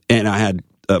the and I had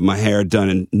my hair done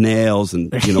in nails,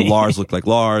 and Lars looked like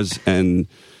Lars, and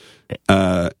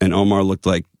Omar looked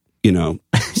like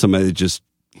somebody that just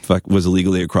was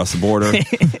illegally across the border.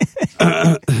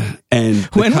 And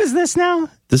when was this now?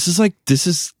 This is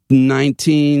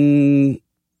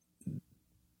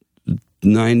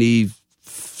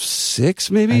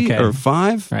 1996 maybe, or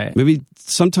 5, right? Maybe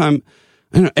sometime.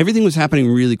 I don't know. Everything was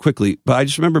happening really quickly, but I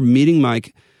just remember meeting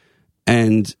Mike,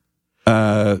 and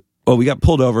we got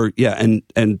pulled over. Yeah,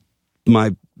 and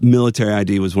my military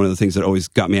ID was one of the things that always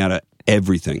got me out of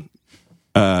everything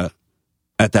at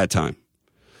that time.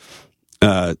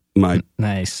 My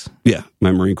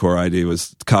Marine Corps ID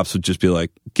was, the cops would just be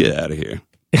like, "Get out of here."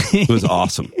 It was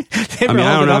awesome. I don't know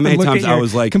how many times I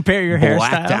was like, compare your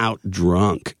blacked hairstyle? out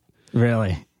drunk.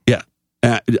 Really? Yeah.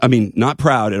 Not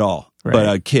proud at all, right.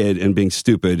 But a kid and being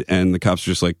stupid, and the cops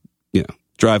were just like,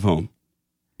 drive home.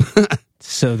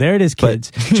 So there it is,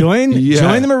 kids. Join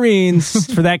the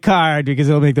Marines for that card, because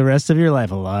it'll make the rest of your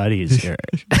life a lot easier.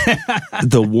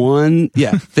 The one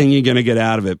thing you're going to get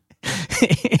out of it.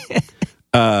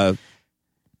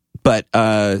 But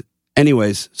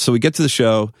anyways, so we get to the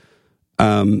show,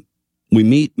 we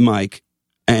meet Mike,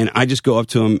 and I just go up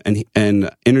to him and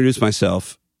introduce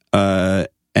myself,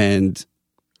 and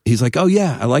he's like, "Oh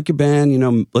yeah, I like your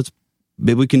band,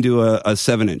 maybe we can do a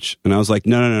 7-inch." And I was like,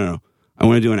 no, I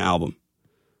want to do an album.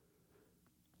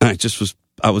 And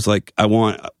I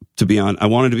wanted to be on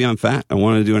Fat. I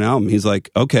wanted to do an album. He's like,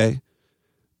 "Okay.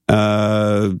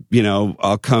 I'll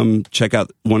come check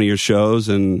out one of your shows,"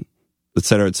 and et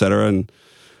cetera, et cetera. And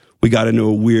we got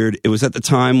into it was at the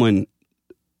time when,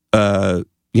 like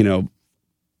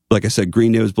I said,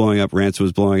 Green Day was blowing up, Rancid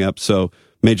was blowing up. So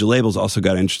major labels also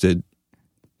got interested.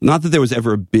 Not that there was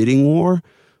ever a bidding war,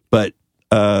 but,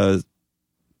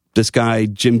 this guy,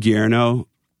 Jim Guierno,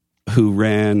 who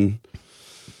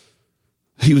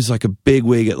he was like a big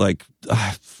wig at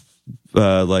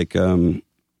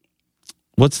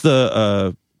what's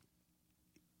the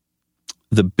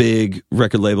big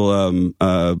record label?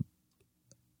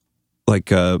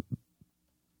 It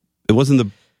wasn't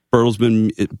the Bertelsmann,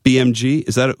 BMG.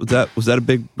 Was that a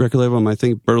big record label? Am I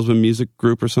thinking Bertelsmann Music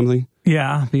Group or something?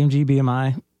 Yeah, BMG,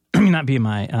 BMI. I mean, not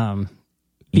BMI.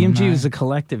 BMG was a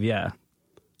collective, yeah.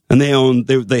 And they own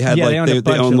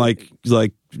like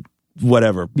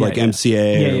whatever,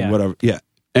 MCA or whatever. Yeah.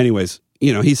 Anyways,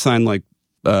 he signed like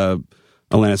Alanis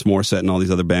Morissette and all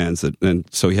these other bands and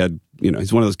so he had,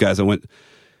 he's one of those guys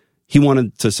he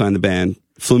wanted to sign the band,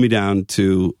 flew me down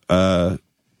to LA.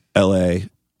 I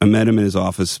met him in his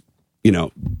office,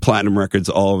 platinum records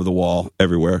all over the wall,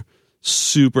 everywhere.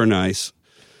 Super nice.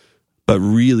 But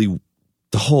really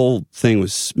the whole thing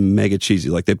was mega cheesy.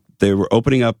 Like they were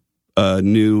opening up a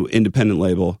new independent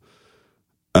label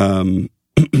in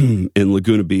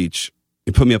Laguna Beach.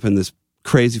 He put me up in this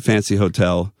crazy fancy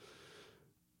hotel.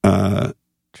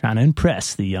 Trying to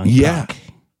impress the young punk.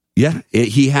 Yeah.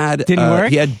 He had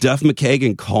Duff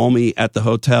McKagan call me at the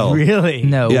hotel. Really?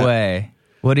 No way.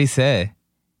 What'd he say?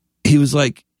 He was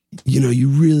like, you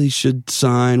really should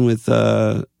sign with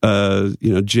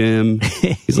Jim.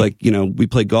 He's like, we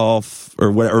play golf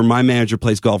or whatever, or my manager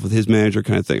plays golf with his manager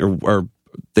kind of thing, or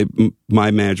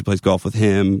my manager plays golf with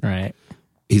him. Right.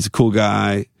 He's a cool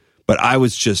guy. But I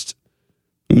was just,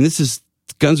 this is,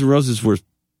 Guns N' Roses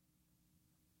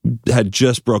had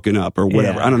just broken up or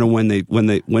whatever. Yeah. I don't know when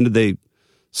did they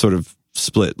sort of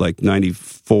split, like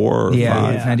 94 or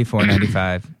 5? 94,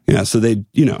 95. Yeah, so they,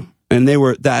 and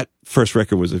that first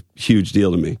record was a huge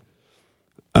deal to me.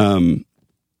 And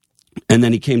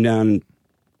then he came down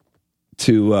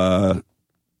to,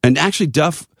 and actually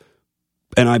Duff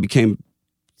and I became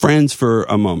friends for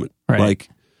a moment. Right. Like,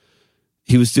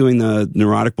 he was doing the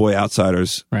Neurotic Boy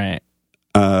Outsiders. Right.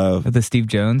 The Steve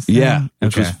Jones thing? Yeah,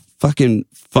 which was fucking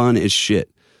fun as shit.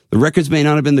 The records may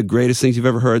not have been the greatest things you've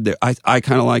ever heard. I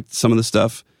kind of liked some of the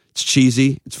stuff. It's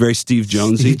cheesy. It's very Steve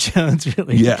Jonesy. Steve Jones,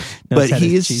 really. Yeah, but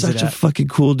he is such a fucking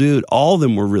cool dude. All of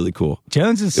them were really cool.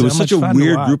 Jones is. It was such a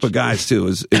weird group of guys too. It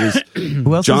was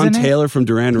Who else John was in Taylor from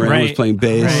Duran Duran was playing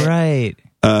bass. Right.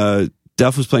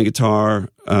 Duff was playing guitar.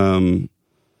 And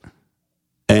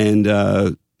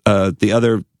the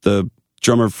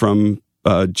drummer from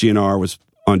GNR was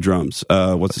on drums.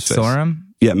 What's his face? Sorum?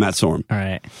 Yeah, Matt Sorum. All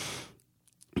right.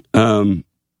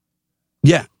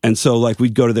 Yeah, and so like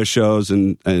we'd go to their shows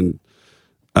and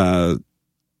but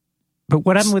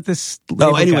what happened with this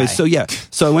label anyway, guy?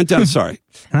 so I went down. Sorry,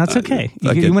 that's okay.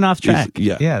 You went off track.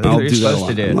 Yeah, I'll that's what you're do that a supposed lot.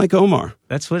 to do. I'm like Omar.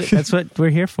 That's what we're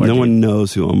here for. No dude. one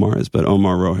knows who Omar is, but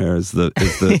Omar Roher is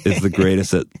the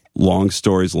greatest at long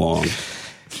stories long.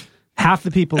 Half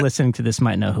the people listening to this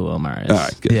might know who Omar is. All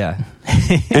right, good. Yeah.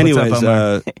 Anyways, What's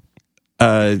up,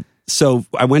 So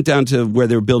I went down to where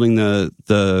they were building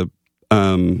the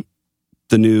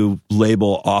new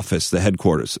label office, the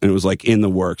headquarters, and it was like in the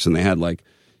works, and they had like,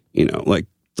 you know, like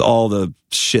all the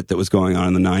shit that was going on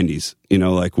in the 90s, you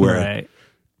know, like where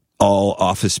all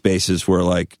office spaces were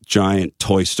like giant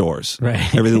toy stores.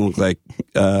 Right. Everything looked like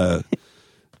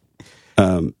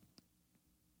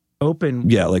open.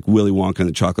 Yeah, like Willy Wonka and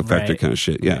the Chocolate Factory kind of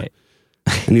shit. Yeah. Right.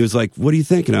 And he was like, what do you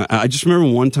think? And I just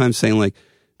remember one time saying like,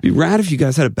 it'd be rad if you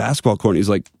guys had a basketball court. And he's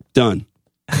like, done.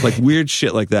 Like weird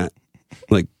shit like that.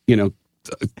 Like, you know,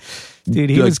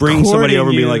 dude, he like was bring somebody over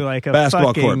and be like a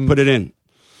basketball court, put it in.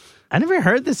 I never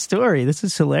heard this story. This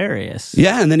is hilarious.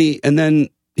 Yeah, and then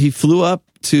he flew up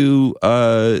to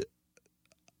I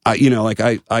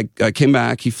came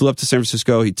back, he flew up to San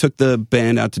Francisco, he took the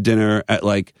band out to dinner at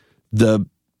like the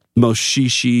most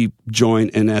shishi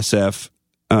joint in SF,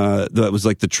 that was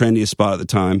like the trendiest spot at the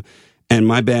time. And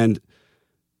my band,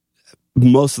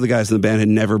 most of the guys in the band had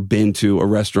never been to a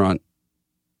restaurant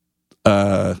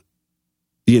above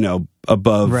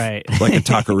like a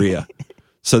taqueria.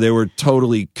 So they were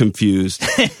totally confused.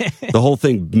 The whole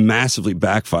thing massively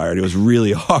backfired. It was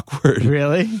really awkward.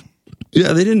 Really?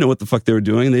 Yeah, they didn't know what the fuck they were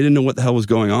doing. They didn't know what the hell was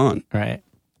going on. Right.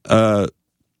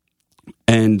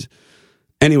 And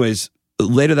anyways,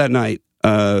 later that night,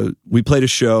 we played a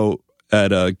show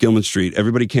at Gilman Street.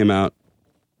 Everybody came out.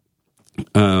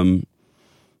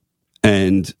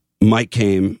 And Mike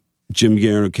came, Jim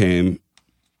Guerrero came,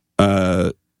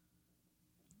 and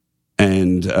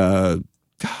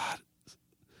God,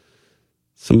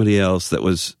 somebody else that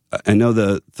was, I know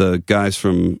the guys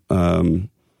from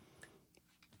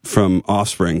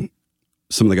Offspring,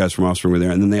 some of the guys from Offspring were there,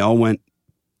 and then they all went,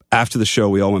 after the show,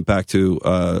 we all went back to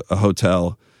a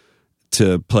hotel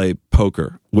to play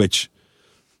poker, which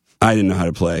I didn't know how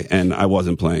to play, and I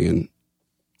wasn't playing, and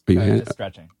are you just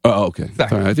stretching. Oh, okay.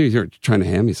 Sorry, I think you're trying to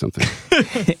hand me something.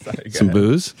 Sorry, some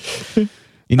booze.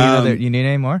 You need you need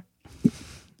any more?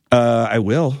 I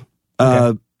will.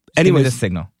 Okay. Anyways, give me the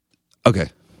signal. Okay.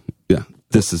 Yeah.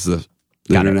 This is the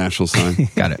international sign.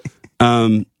 Got it.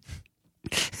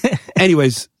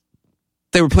 Anyways,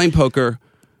 they were playing poker.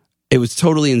 It was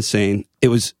totally insane. It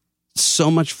was so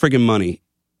much friggin' money.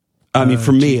 I mean,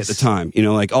 for me at the time, you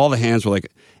know, like all the hands were like,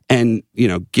 and you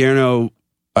know, Guerno,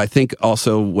 I think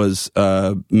also was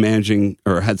managing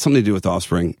or had something to do with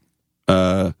Offspring.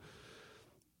 And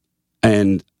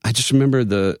I just remember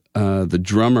the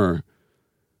drummer,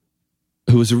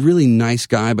 who was a really nice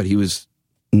guy, but he was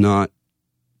not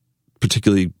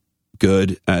particularly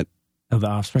good at the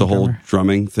Offspring the whole drummer?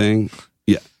 drumming thing.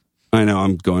 Yeah, I know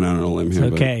I'm going out on a limb here,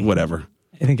 okay. But whatever.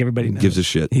 I think everybody knows. Gives a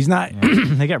shit. He's not.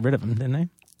 They got rid of him, didn't they?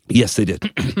 Yes, they did.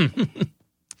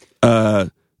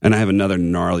 And I have another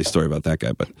gnarly story about that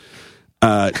guy, but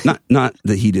not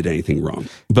that he did anything wrong.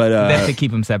 But they have to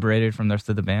keep him separated from the rest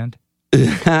of the band.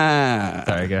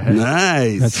 Sorry, go ahead.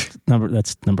 Nice.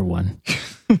 That's number one.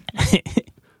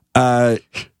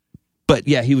 But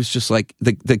yeah, he was just like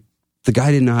the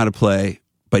guy didn't know how to play,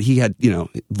 but he had, you know,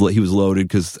 he was loaded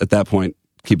because at that point,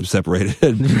 Keep Him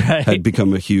Separated had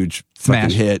become a huge fucking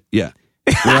hit. Yeah.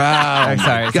 Wow.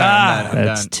 Sorry, God. I'm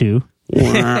That's done. two.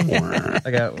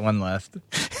 I got one left.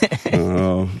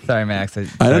 Oh. Sorry, Max.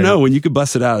 I don't know. When you could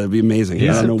bust it out, it'd be amazing. He's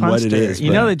I don't know what it is.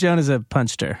 You know that Joan is a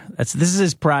punster. This is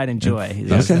his pride and joy.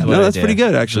 Okay. No, that's pretty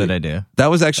good, actually. That's what I do. That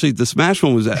was actually, the Smash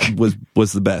one was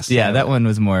the best. Yeah, that one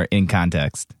was more in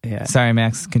context. Yeah. Sorry,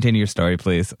 Max. Continue your story,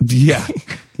 please. Yeah.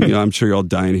 You know, I'm sure you're all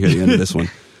dying to hear the end of this one.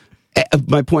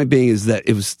 My point being is that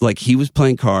it was like he was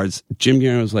playing cards. Jim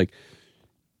Guerrero was like,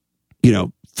 you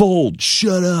know, fold,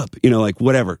 shut up, you know, like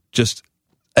whatever. Just,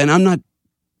 and I'm not,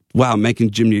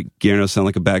 making Jim Guerrero sound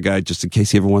like a bad guy just in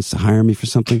case he ever wants to hire me for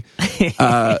something.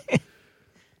 But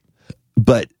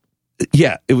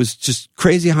yeah, it was just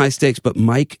crazy high stakes, but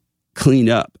Mike cleaned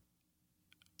up.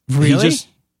 Really?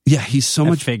 He's so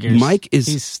much. Figures. Mike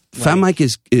is, Fat Mike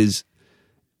is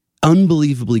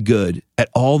unbelievably good at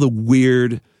all the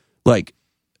weird, like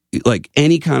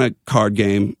any kind of card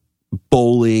game,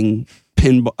 bowling,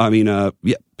 pinball,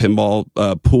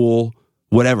 pool,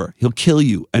 whatever. He'll kill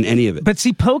you in any of it. But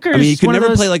see, poker. I mean, you could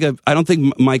never play I don't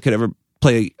think Mike could ever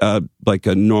play like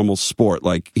a normal sport.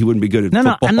 Like he wouldn't be good at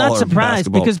football. No, I'm not or surprised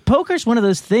basketball. because poker's one of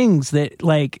those things that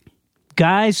like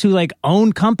guys who like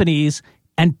own companies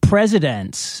and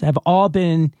presidents have all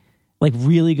been like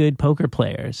really good poker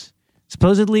players.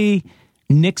 Supposedly,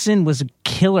 Nixon was a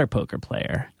killer poker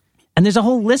player. And there's a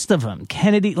whole list of them.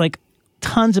 Kennedy, like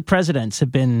tons of presidents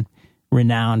have been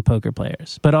renowned poker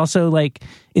players. But also, like,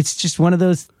 it's just one of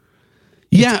those.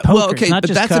 Yeah, poker, well, okay, but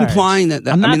that's cards. Implying that.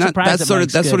 I'm not I mean, surprised that sort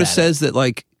of Mike's says that,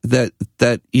 like that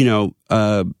you know,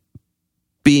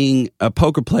 being a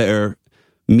poker player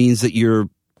means that you're,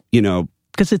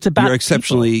 because it's about you're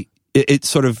exceptionally. It's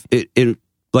sort of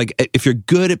like if you're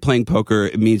good at playing poker,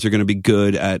 it means you're going to be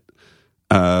good at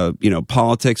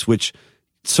politics, which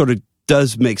sort of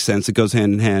does make sense. It goes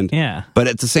hand in hand. Yeah. But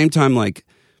at the same time, like,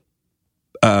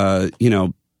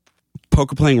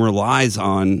 poker playing relies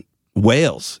on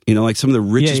whales. Like some of the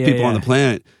richest people on the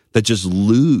planet that just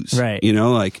lose. Right.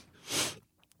 Like,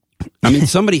 I mean,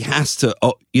 somebody has to.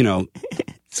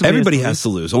 Everybody has to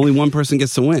lose. Only one person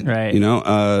gets to win.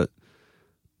 Right.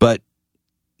 But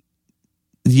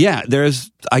yeah,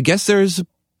 there's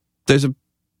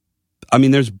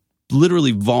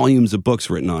literally volumes of books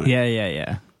written on it.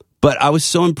 Yeah. But I was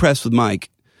so impressed with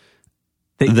Mike.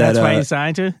 That's why you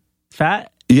signed to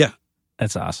Fat? Yeah.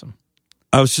 That's awesome.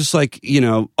 I was just like,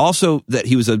 also that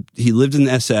he lived in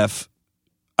SF.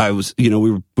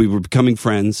 We were becoming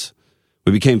friends.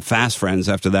 We became fast friends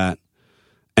after that.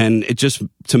 And it just,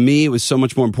 to me, it was so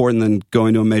much more important than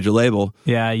going to a major label.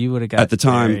 Yeah, you would have got at the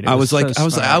time. I was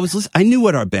I knew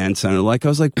what our band sounded like. I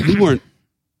was like, we weren't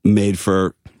made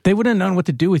for. They wouldn't have known what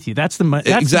to do with you. That's the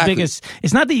biggest.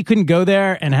 It's not that you couldn't go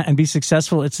there and be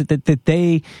successful. It's that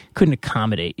they couldn't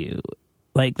accommodate you.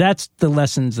 Like, that's the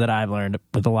lessons that I've learned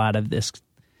with a lot of this.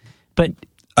 But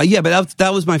but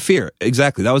that was my fear.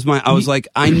 Exactly. I was like,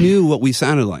 I knew what we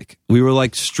sounded like. We were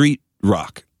like street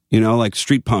rock, like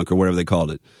street punk or whatever they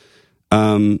called it.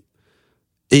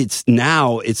 It's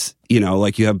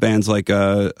like you have bands like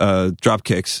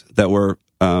Dropkicks that were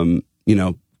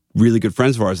really good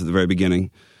friends of ours at the very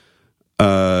beginning.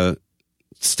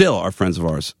 Still are friends of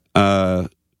ours.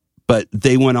 But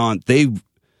they went on.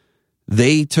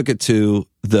 They took it to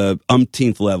the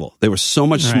umpteenth level. They were so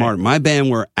much smarter. My band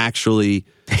were actually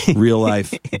real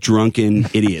life drunken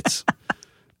idiots.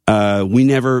 We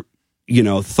never,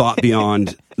 thought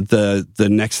beyond the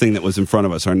next thing that was in front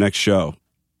of us, our next show.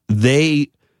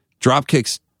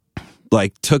 Dropkicks,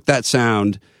 like, took that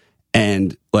sound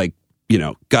and, like,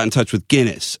 got in touch with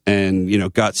Guinness and,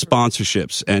 got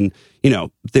sponsorships. And,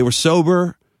 they were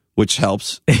sober, which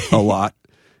helps a lot.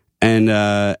 And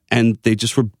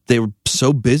they were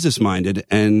so business minded,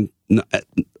 and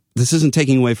this isn't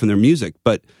taking away from their music,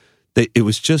 but they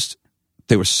were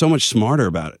so much smarter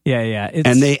about it. Yeah.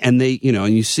 And they, and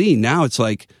you see now it's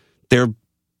like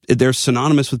they're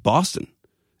synonymous with Boston,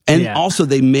 and also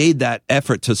they made that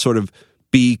effort to sort of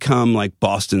become like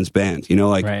Boston's band.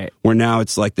 Where now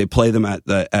it's like they play them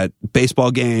at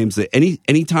baseball games.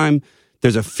 Anytime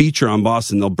there's a feature on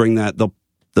Boston, they'll bring the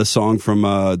song from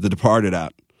The Departed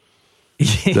out.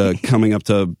 The coming up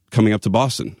to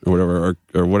Boston or whatever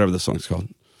or whatever the song's called.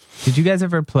 Did you guys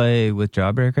ever play with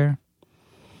Jawbreaker?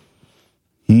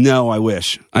 No, I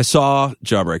wish. I saw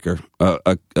Jawbreaker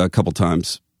a couple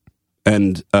times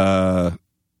and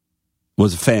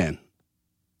was a fan.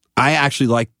 I actually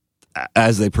liked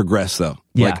as they progressed though.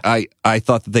 Yeah. Like I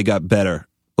thought that they got better.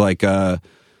 Like what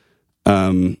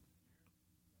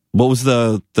was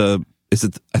the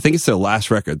I think it's their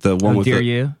last record, the one with Dear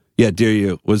You? Yeah, Dear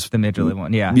You was the Major League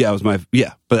one. Yeah. Yeah, it was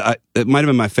but it might have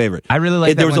been my favorite. I really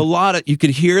like that. There was a lot of, you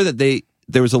could hear that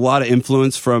there was a lot of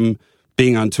influence from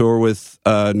being on tour with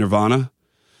Nirvana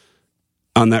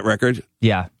on that record.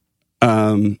 Yeah.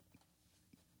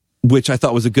 Which I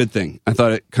thought was a good thing. I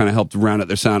thought it kind of helped round out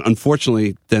their sound.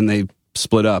 Unfortunately, then they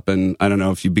split up, and I don't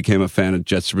know if you became a fan of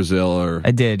Jets to Brazil or.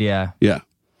 I did, yeah. Yeah.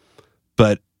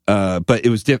 But it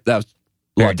was that was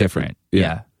a lot different.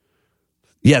 Yeah.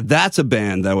 Yeah, that's a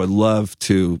band that I would love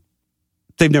to.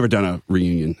 They've never done a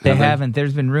reunion. They haven't.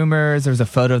 There's been rumors. There's a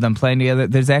photo of them playing together.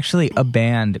 There's actually a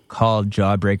band called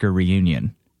Jawbreaker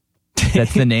Reunion.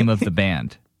 That's the name of the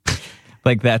band.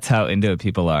 Like, that's how into it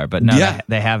people are. But no,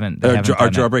 they haven't. Are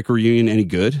Jawbreaker Reunion any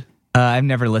good? I've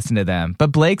never listened to them.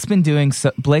 But Blake's been doing.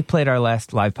 Blake played our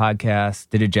last live podcast,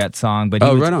 did a Jet song. But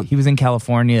he was in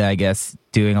California, I guess,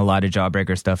 doing a lot of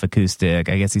Jawbreaker stuff, acoustic.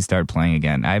 I guess he started playing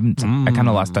again. I kind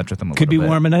of lost touch with him a little bit. Could be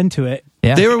warming into it.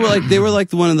 Yeah. They were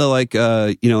like one of the like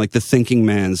the Thinking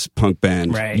Man's punk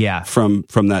band. Right. Yeah. From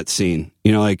that scene.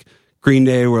 Like Green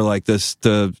Day were like the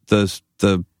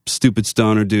stupid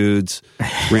stoner dudes.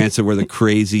 Rancid were the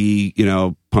crazy,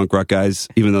 punk rock guys,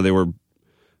 even though they were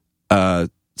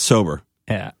sober.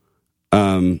 Yeah.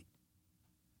 But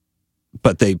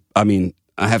I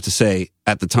have to say,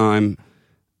 at the time,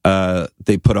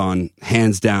 they put on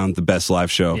hands down the best live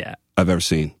show I've ever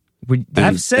seen.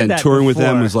 I've said that touring with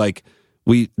them before. was like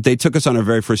they took us on our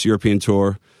very first European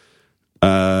tour,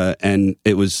 and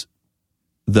it was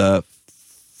the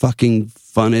fucking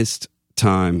funnest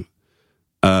time.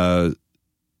 Lars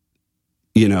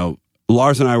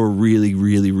and I were really,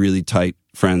 really, really tight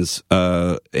friends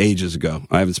ages ago.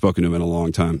 I haven't spoken to him in a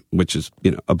long time, which is,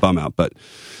 a bum out. But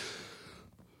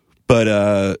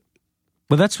well,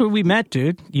 that's where we met,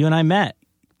 dude. You and I met.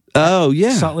 Oh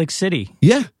yeah, Salt Lake City.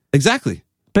 Yeah, exactly.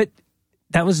 But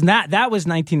that was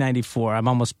 1994. I'm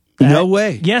almost no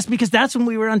way. Yes, because that's when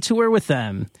we were on tour with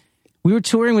them. We were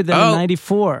touring with them in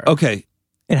 94. Okay,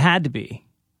 it had to be.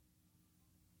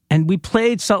 And we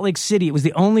played Salt Lake City. It was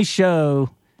the only show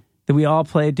that we all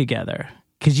played together.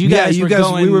 Because you guys were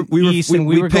going east and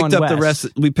we were going up west. The rest.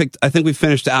 I think we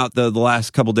finished out the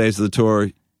last couple days of the tour.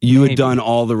 You had done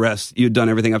all the rest. You had done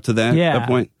everything up to that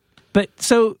point. But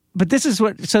this is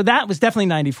so that was definitely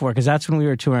 94 because that's when we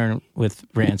were touring with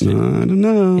Rancid. I don't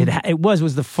know. It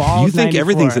was the fall. You think 94.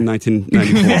 everything's in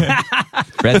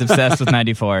 1994? Red's obsessed with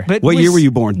 94. But what year were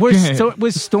you born?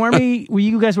 Was Stormy? Were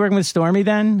you guys working with Stormy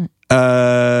then?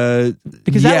 Because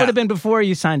that would have been before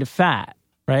you signed to Fat,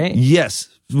 right? Yes,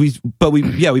 we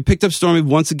picked up Stormy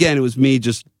once again. It was me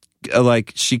just.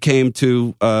 She came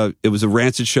to it was a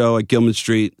Rancid show at Gilman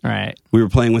Street. Right. We were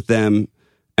playing with them,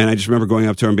 and I just remember going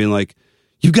up to her and being like,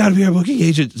 "You got to be our booking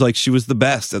agent." Like she was the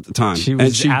best at the time, she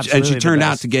turned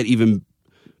out to get even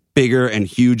bigger and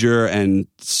huger and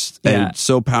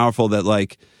so powerful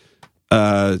that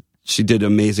she did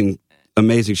amazing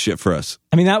shit for us.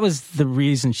 I mean, that was the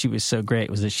reason she was so great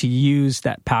was that she used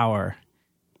that power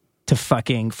to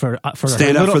fucking for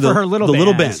stand her up for her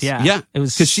little bands. Yeah, it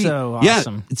was so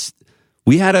awesome. Yeah,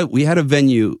 we had a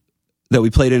venue that we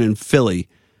played in Philly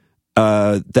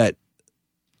that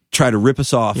tried to rip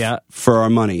us off for our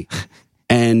money,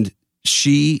 and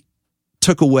she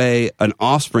took away an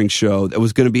Offspring show that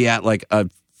was going to be at like a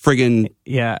friggin'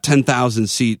 10,000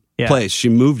 seat place. She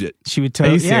moved it. She would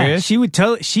totally. Are you serious? She would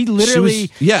totally. She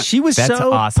literally. She was That's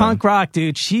so awesome. punk rock,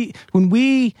 dude. When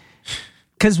we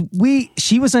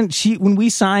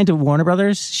signed to Warner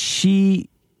Brothers, she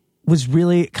was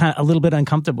really kind of a little bit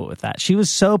uncomfortable with that. She was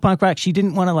so punk rock. She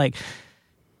didn't want to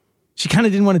she kind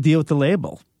of didn't want to deal with the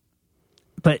label.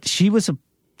 But she was a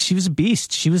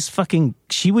beast. She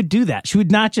would do that. She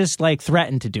would not just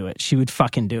threaten to do it. She would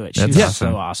fucking do it. She was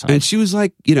so awesome. And she was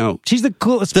she's the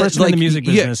coolest person in the music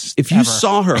business. If you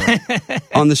saw her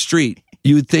on the street,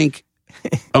 you would think,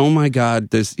 oh my God,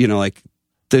 there's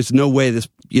there's no way this,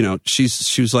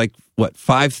 she was like, what,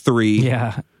 5'3"?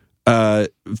 Yeah.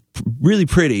 Really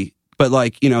pretty, but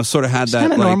sort of had she's that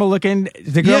kind of normal looking.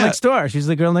 The girl next door. She's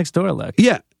the girl next door look.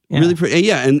 Yeah. Really pretty.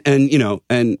 Yeah.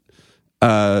 And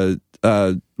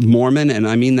Mormon. And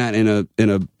I mean that in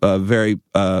a very,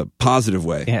 positive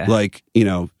way. Yeah.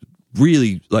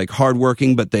 Really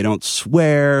hardworking, but they don't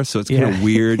swear. So it's kind of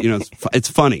weird. It's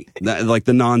funny.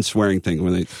 The non-swearing thing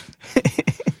when they,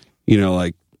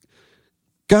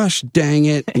 gosh dang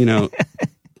it,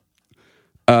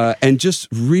 and just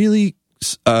really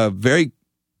very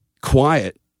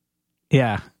quiet.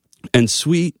 Yeah. And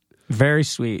sweet. Very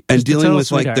sweet. And just dealing with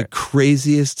sweetheart. the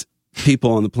craziest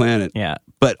people on the planet. Yeah.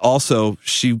 But also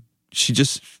she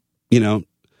just,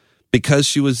 because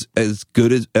she was as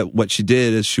good at what she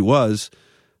did as she was,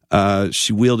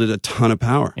 she wielded a ton of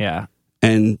power. Yeah.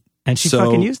 And she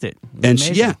fucking used it. And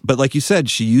but like you said,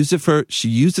 she used it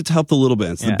to help the little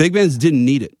bands. The big bands didn't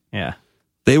need it. Yeah.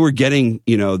 They were getting,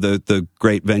 the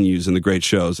great venues and the great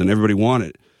shows and everybody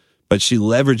wanted it. But she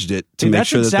leveraged it to make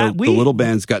sure that the little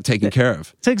bands got taken care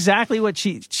of. It's exactly what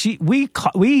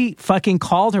we fucking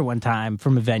called her one time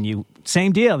from a venue.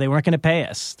 Same deal. They weren't going to pay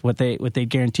us what they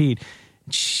guaranteed.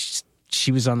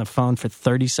 She was on the phone for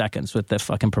 30 seconds with the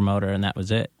fucking promoter, and that was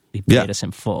it. He paid us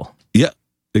in full. Yeah,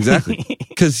 exactly.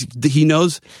 Because he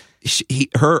knows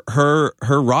her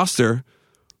roster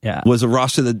was a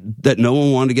roster that no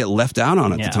one wanted to get left out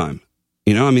on at the time.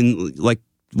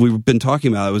 We've been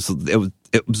talking about,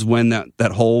 it was when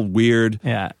that whole weird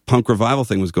punk revival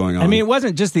thing was going on. I mean, it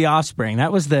wasn't just the Offspring.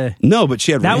 That was the but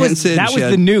she had Rancid. That was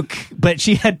the nuke. But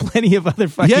she had plenty of other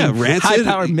fucking Rancid, high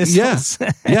powered missiles.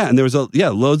 And there was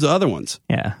loads of other ones.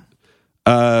 Yeah.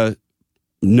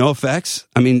 No Effects.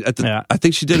 I mean, I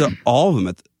think she did all of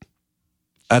them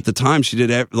at the time. She did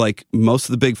most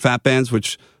of the big fat bands,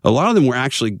 which a lot of them were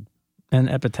actually and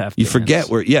Epitaph. You forget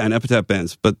and Epitaph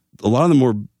bands, but a lot of them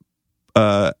were.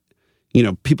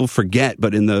 People forget,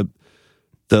 but in the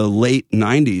late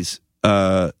 90s,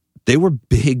 they were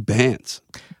big bands.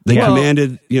 They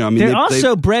commanded, they're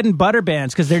also bread and butter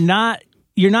bands because you're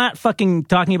not fucking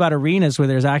talking about arenas where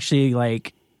there's actually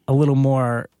a little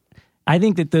more. I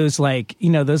think that those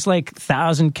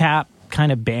 1,000 cap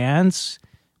kind of bands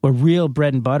were real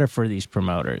bread and butter for these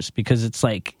promoters because it's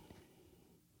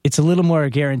a little more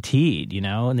guaranteed,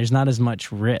 and there's not as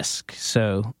much risk.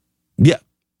 So, yeah.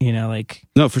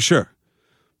 No, for sure.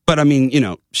 But I mean,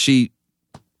 she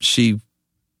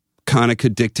kind of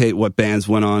could dictate what bands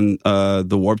went on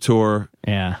the Warped Tour.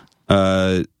 Yeah.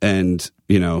 And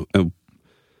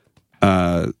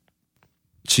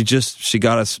she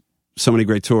got us so many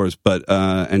great tours, but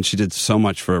and she did so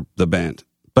much for the band.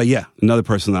 But yeah, another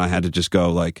person that I had to just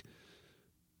go like,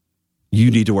 you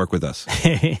need to work with us.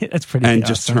 That's pretty and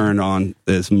awesome. just turn on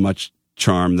as much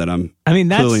charm that I'm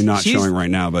clearly not showing right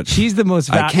now. But she's the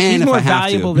most she's more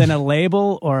valuable than a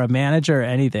label or a manager or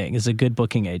anything. Is a good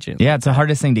booking agent. Yeah, it's the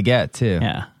hardest thing to get too.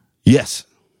 Yeah. Yes.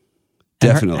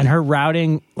 Definitely. And her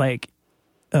routing, like,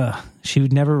 she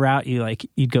would never route you. Like,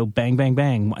 you'd go bang, bang,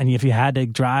 bang. And if you had to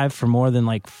drive for more than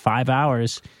like 5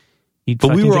 hours, you'd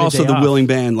But we fucking were get a also day the off. willing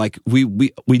band. Like, we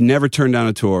never turned down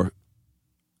a tour.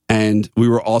 And we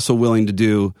were also willing to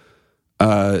do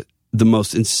the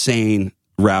most insane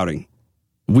routing.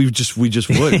 We just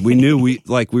would. We knew we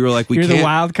were like, we You're can't. the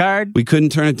wild card? We couldn't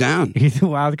turn it down. You're the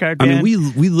wild card, I man?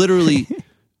 mean, we literally,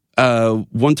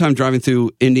 one time driving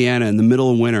through Indiana in the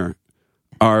middle of winter,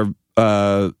 our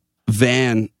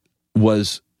van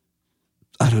was,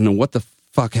 I don't know what the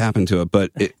fuck happened to it,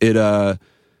 but it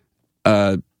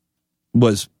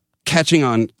was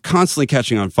constantly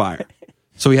catching on fire.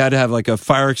 So we had to have like a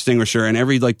fire extinguisher, and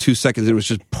every like 2 seconds it was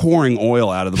just pouring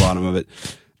oil out of the bottom of it.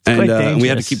 And we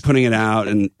had to keep putting it out.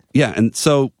 And yeah, and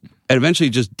so it eventually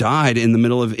just died in the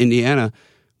middle of Indiana.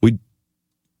 We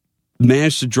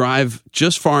managed to drive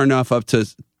just far enough up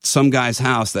to some guy's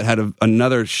house that had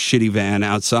another shitty van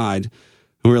outside. And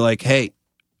we were like, hey,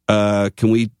 can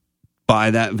we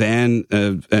buy that van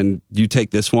and you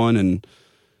take this one? And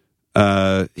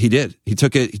he did. He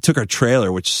took it. He took our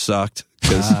trailer, which sucked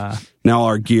because now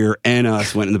our gear and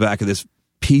us went in the back of this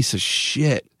piece of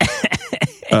shit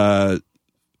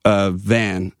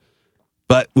van.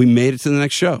 But we made it to the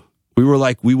next show. We were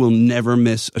like, we will never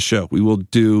miss a show. We will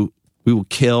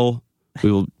kill.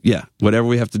 Whatever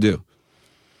we have to do.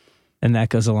 And that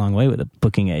goes a long way with a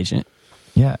booking agent.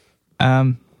 Yeah.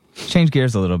 Change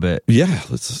gears a little bit. Yeah.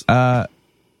 Let's.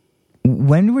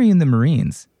 When were you in the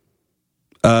Marines?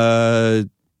 I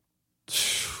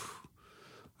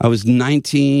was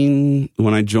 19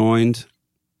 when I joined.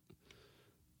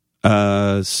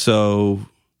 So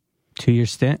 2-year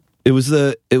stint. it was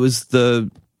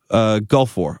the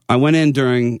Gulf War. I went in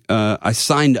during. I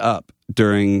signed up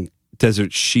during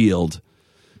Desert Shield,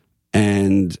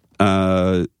 and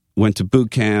went to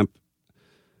boot camp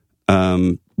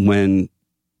when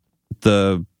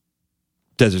the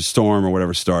Desert Storm or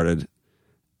whatever started.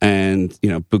 And,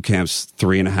 boot camp's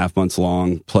 3.5 months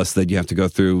long, plus that you have to go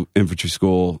through infantry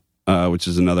school, which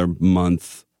is another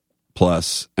month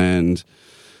plus. And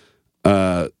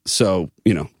so,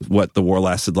 the war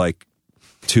lasted like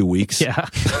 2 weeks. Yeah.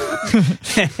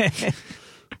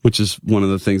 Which is one of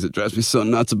the things that drives me so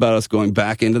nuts about us going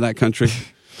back into that country.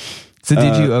 So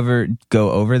did you ever go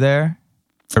over there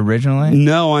originally?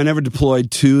 No, I never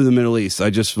deployed to the Middle East. I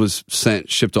just was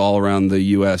shipped all around the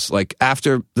U.S. Like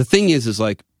after the thing is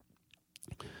like,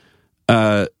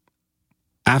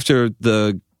 after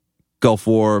the Gulf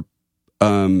War,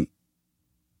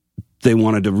 they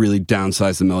wanted to really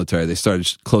downsize the military. They started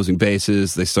closing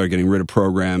bases. They started getting rid of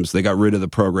programs. They got rid of the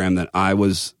program that I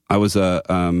was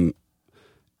a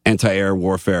anti-air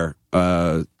warfare,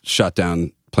 shot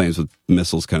down planes with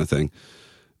missiles kind of thing.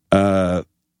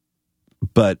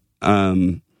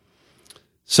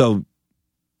 So,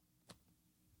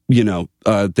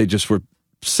 they just were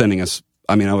sending us.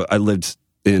 I mean, I lived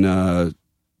in, I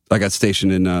got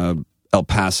stationed in El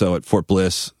Paso at Fort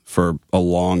Bliss for a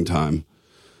long time,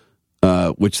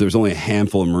 which there's only a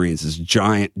handful of Marines. This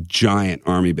giant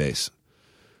Army base.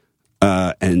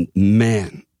 And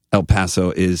man, El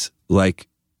Paso is like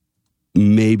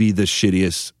maybe the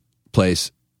shittiest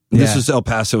place. This was El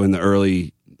Paso in the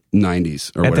early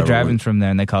 90s or At whatever. the drive-in from there,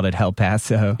 and they called it El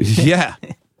Paso. Yeah.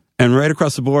 And right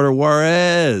across the border,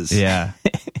 Juarez. Yeah.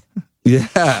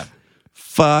 Yeah.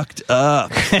 Fucked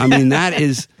up. I mean, that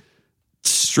is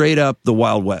straight up the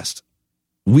Wild West.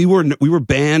 We were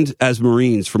banned as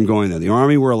Marines from going there. The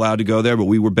Army were allowed to go there, but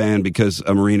we were banned because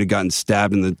a Marine had gotten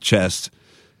stabbed in the chest.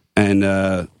 And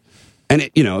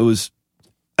it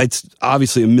it's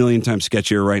obviously a million times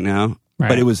sketchier right now, Right.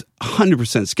 but it was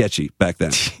 100% sketchy back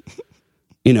then.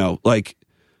 Even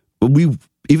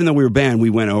though we were banned, we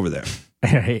went over there.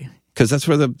 Right. Because that's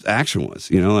where the action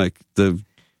was, like the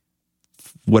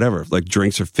whatever, like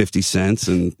drinks are 50 cents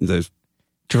and there's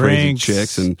crazy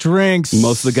chicks and drinks.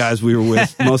 Most of the guys we were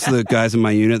with, most of the guys in my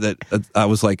unit that I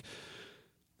was like,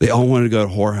 they all wanted to go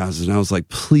to whorehouses, and I was like,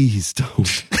 please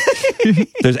don't.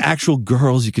 There's actual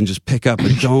girls you can just pick up,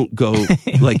 but don't go.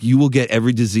 Like, you will get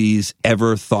every disease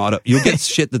ever thought of. You'll get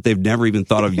shit that they've never even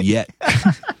thought of yet.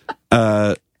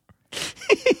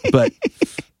 But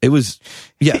it was,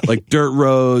 like dirt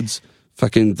roads,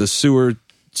 fucking the sewers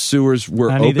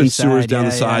were On open either sewers side, down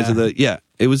the sides of the,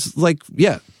 it was like,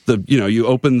 you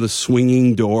open the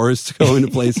swinging doors to go into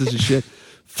places and shit.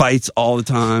 Fights all the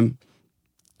time.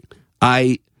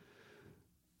 I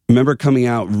remember coming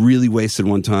out really wasted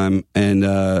one time, and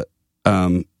I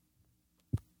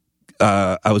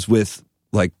was with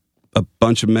like a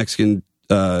bunch of Mexican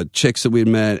chicks that we had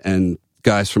met and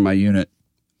guys from my unit,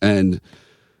 and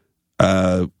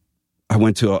I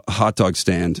went to a hot dog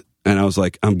stand, and I was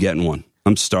like, I'm getting one.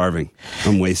 I'm starving.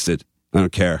 I'm wasted. I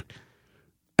don't care.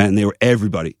 And they were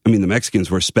everybody. I mean, the Mexicans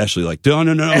were especially like, no. I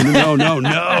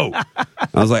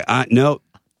was like, no.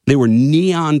 They were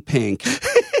neon pink,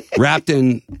 wrapped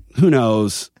in, who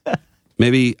knows,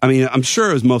 maybe, I mean, I'm sure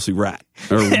it was mostly rat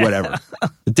or whatever.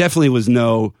 It definitely was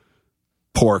no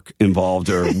pork involved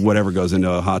or whatever goes into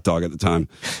a hot dog at the time.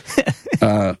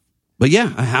 But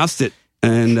yeah, I housed it,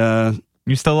 and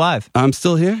you're still alive. I'm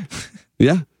still here.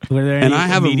 Yeah. Were there any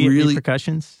immediate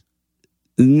repercussions?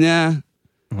 Nah.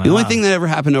 Wow. The only thing that ever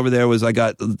happened over there was it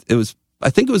wasn't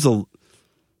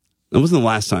the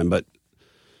last time, but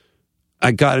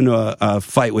I got into a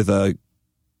fight with an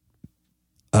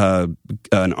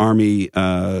Army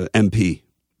MP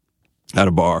at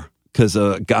a bar because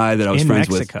a guy that I was friends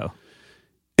Mexico. with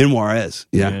in Juarez,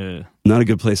 not a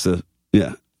good place to,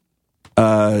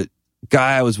 guy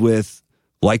I was with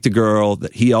liked a girl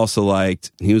that he also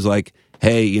liked. And he was like,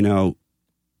 hey, can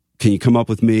you come up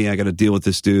with me? I got to deal with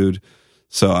this dude.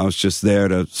 So I was just there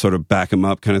to sort of back him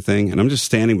up kind of thing. And I'm just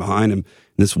standing behind him.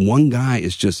 And this one guy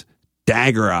is just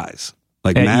dagger eyes,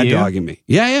 like at mad you? dogging me.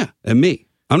 Yeah. At me.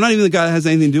 I'm not even the guy that has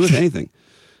anything to do with anything.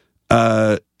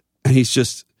 And he's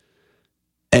just,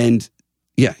 and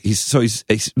yeah, he's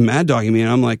mad dogging me. And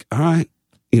I'm like, all right,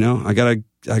 I gotta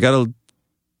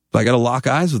lock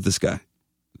eyes with this guy.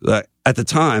 At the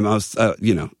time I was,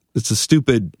 it's a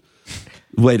stupid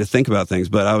way to think about things,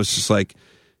 but I was just like,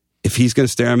 if he's going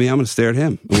to stare at me, I'm going to stare at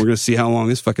him, and we're going to see how long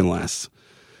this fucking lasts.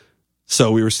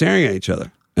 So we were staring at each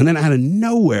other, and then out of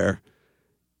nowhere,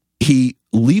 he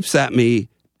leaps at me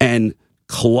and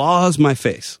claws my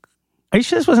face. Are you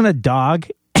sure this wasn't a dog?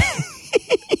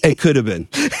 It could have been.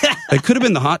 It could have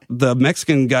been the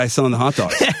Mexican guy selling the hot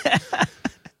dogs.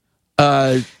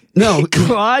 No, He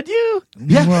clawed you?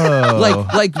 yeah, Whoa.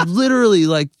 like literally,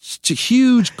 like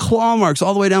huge claw marks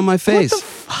all the way down my face. What the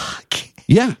fuck?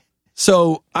 Yeah.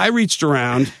 So I reached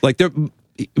around,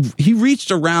 he reached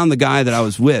around the guy that I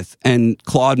was with and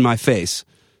clawed my face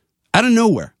out of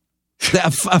nowhere.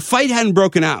 A fight hadn't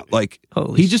broken out. Like,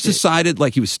 Holy he just shit. decided,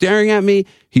 like, he was staring at me.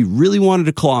 He really wanted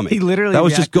to claw me. He literally that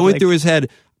was just reacted going like- through his head.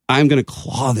 I'm going to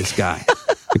claw this guy.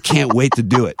 I can't wait to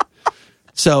do it.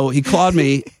 So he clawed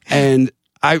me, and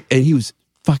he was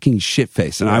fucking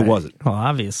shit-faced, and I wasn't. Well,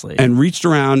 obviously. And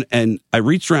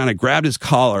I grabbed his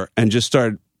collar and just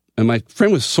started, and my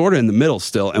friend was sort of in the middle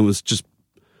still and was just,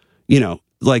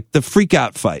 like the freak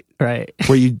out fight. Right.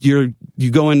 Where you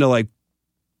go into like,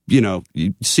 you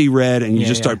see red and you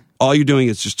just start, all you're doing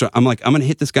is just, I'm like, I'm going to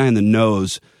hit this guy in the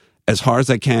nose as hard as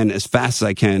I can, as fast as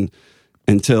I can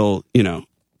until,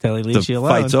 Till he leaves the you alone.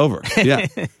 fight's over. Yeah.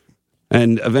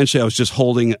 And eventually I was just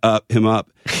holding him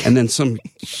up, and then some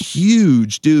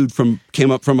huge dude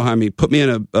came up from behind me, put me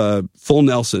in a full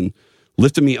Nelson,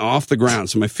 lifted me off the ground,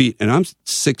 so my feet, and I'm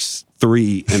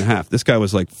 6'3.5". This guy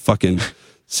was like fucking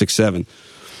 6'7",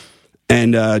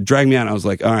 and dragged me out. And I was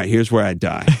like, all right, here's where I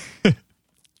die.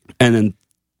 And then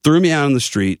threw me out on the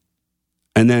street,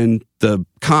 and then the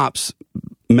cops,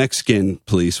 Mexican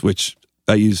police, which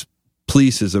I use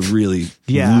police as a really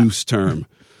loose term,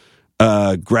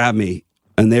 grabbed me,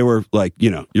 and they were like,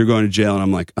 you're going to jail. And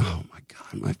I'm like, oh my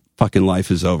God, my fucking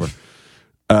life is over.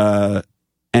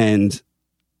 And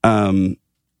the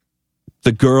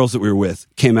girls that we were with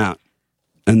came out,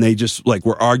 and they just like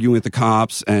were arguing with the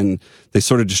cops, and they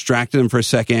sort of distracted them for a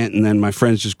second. And then my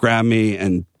friends just grabbed me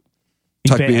and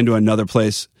tucked me into another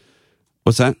place.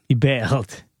 What's that? He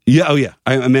bailed. Yeah. Oh yeah.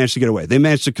 I managed to get away. They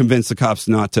managed to convince the cops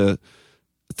not to.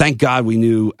 Thank God we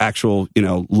knew actual,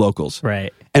 locals.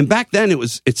 Right. And back then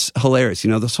it's hilarious.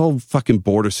 This whole fucking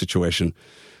border situation.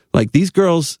 Like, these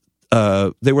girls,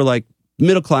 they were like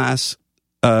middle class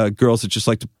girls that just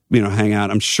like to, hang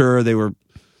out. I'm sure they were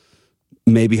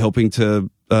maybe hoping to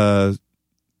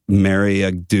marry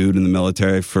a dude in the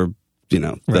military for,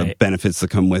 the benefits that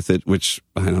come with it, which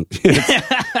I don't,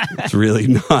 it's really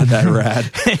not that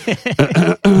rad.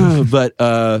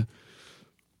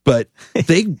 But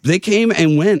they came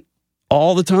and went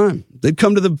all the time. They'd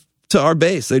come to our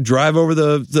base. They'd drive over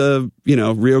the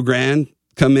Rio Grande,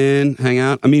 come in, hang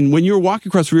out. I mean, when you were walking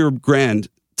across Rio Grande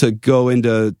to go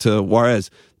into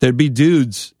Juarez, there'd be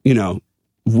dudes,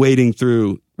 wading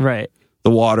through right.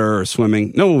 the water or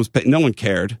swimming. No one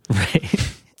cared.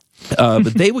 Right.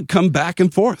 But they would come back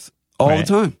and forth all the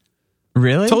time.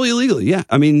 Really? Totally illegally. Yeah.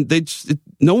 I mean,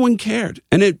 no one cared,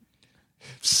 and it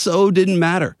so didn't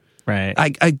matter. Right.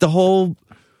 The whole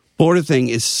border thing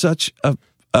is such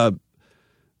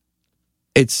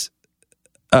it's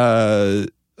what's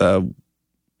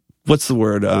the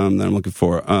word that I'm looking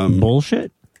for?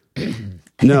 Bullshit?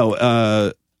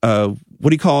 No, what do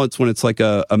you call it? It's when it's like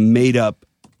a made up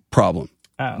problem.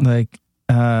 Oh. Like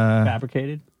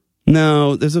Fabricated?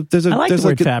 No, there's a I like there's the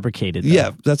word like fabricated. Though.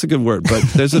 Yeah, that's a good word, but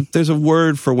there's a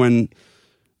word for when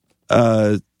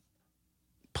when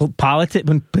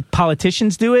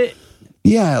politicians do it.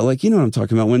 Yeah, like what I'm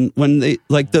talking about when they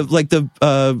like the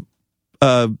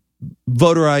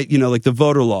voter ID, like the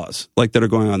voter laws like that are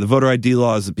going on, the voter ID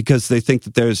laws, because they think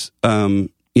that there's that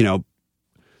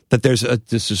there's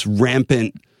this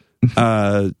rampant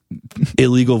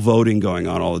illegal voting going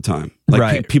on all the time.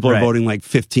 Like people are voting like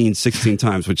 15, 16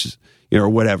 times, which is or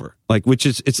whatever. Like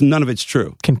it's none of it's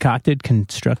true. Concocted,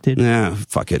 constructed. Nah,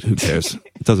 fuck it. Who cares?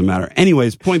 It doesn't matter.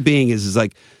 Anyways, point being is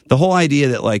like the whole idea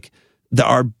that like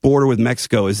our border with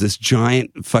Mexico is this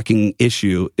giant fucking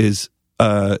issue is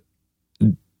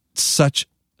such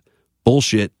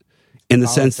bullshit in the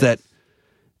sense that,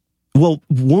 well,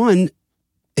 one,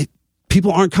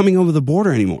 people aren't coming over the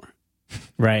border anymore.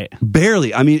 Right.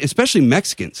 Barely. I mean, especially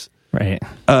Mexicans. Right.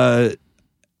 The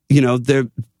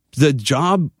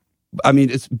job. I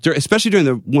mean, especially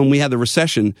when we had the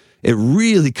recession, it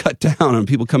really cut down on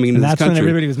people coming into this country. That's when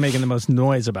everybody was making the most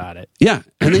noise about it. Yeah,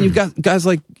 and then you've got guys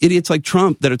like idiots like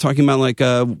Trump that are talking about like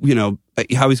how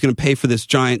he's going to pay for this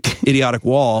giant idiotic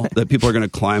wall that people are going to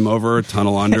climb over, or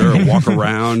tunnel under, or walk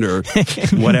around, or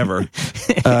whatever.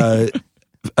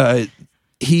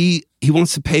 He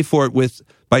wants to pay for it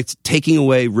by taking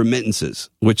away remittances,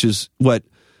 which is what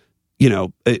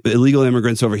illegal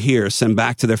immigrants over here send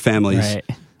back to their families. Right.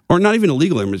 Or not even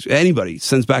illegal immigrants, anybody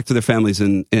sends back to their families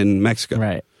in Mexico.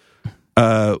 Right.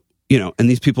 And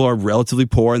these people are relatively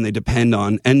poor and they depend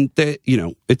on, and they,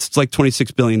 it's like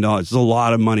 $26 billion. There's a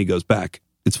lot of money goes back.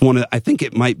 It's I think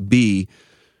it might be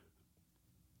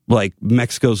like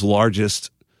Mexico's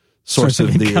largest source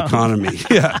of the economy.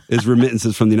 Yeah. Is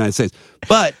remittances from the United States.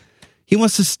 But he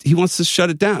wants to shut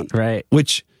it down. Right.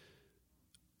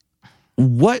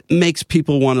 What makes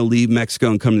people want to leave Mexico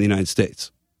and come to the United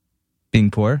States? Being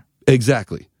poor?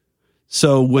 Exactly.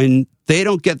 So when they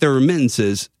don't get their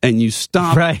remittances and you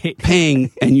stop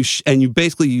paying and you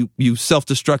basically you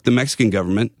self-destruct the Mexican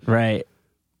government. Right.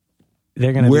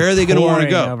 They're going to Where are they going to want to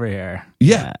go? Over here.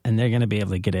 Yeah. And they're going to be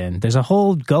able to get in. There's a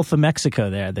whole Gulf of Mexico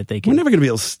there that they can We're never going to be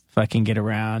able to fucking get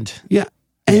around. Yeah.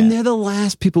 And they're the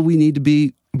last people we need to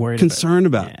be concerned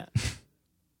about. Yeah.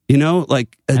 I know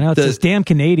it's those damn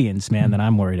Canadians, man, that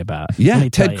I'm worried about. Yeah,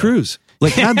 Ted Cruz.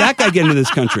 Like, how'd that guy get into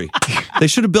this country? They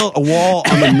should have built a wall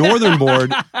on the northern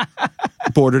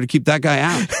border to keep that guy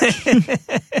out.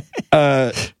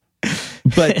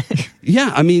 But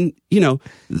yeah, I mean,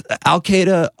 Al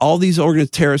Qaeda, all these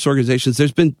terrorist organizations.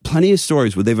 There's been plenty of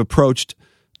stories where they've approached,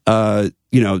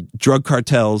 drug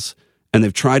cartels, and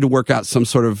they've tried to work out some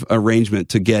sort of arrangement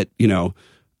to get,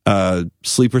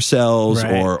 sleeper cells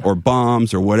or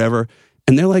bombs or whatever.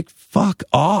 And they're like, fuck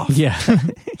off. Yeah.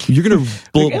 You're going to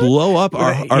blow up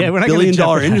our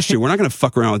billion-dollar industry. We're not going to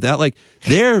fuck around with that. Like,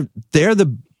 they're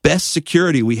the best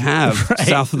security we have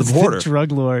south of the border. The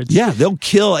drug lords. Yeah, they'll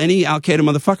kill any Al Qaeda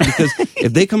motherfucker because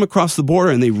if they come across the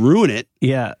border and they ruin it,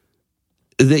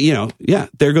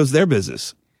 there goes their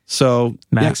business. So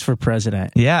Max for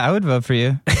president. Yeah, I would vote for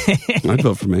you. I'd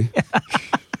vote for me.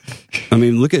 I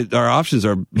mean, look at our options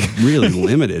are really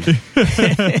limited.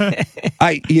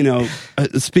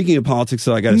 Speaking of politics,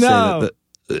 though, I got to say that.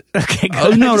 Okay.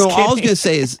 No. All I was going to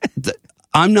say is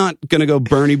I'm not going to go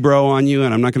Bernie bro on you,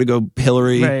 and I'm not going to go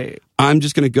Hillary. Right. I'm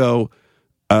just going to go.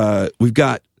 We've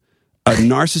got a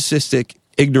narcissistic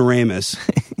ignoramus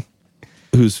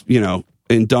who's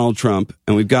in Donald Trump,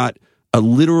 and we've got a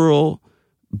literal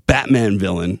Batman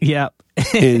villain. Yep.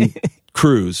 in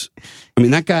Cruz. I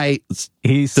mean, that guy,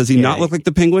 does he not look like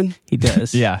the Penguin? He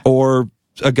does. Yeah. Or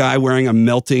a guy wearing a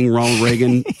melting Ronald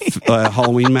Reagan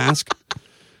Halloween mask?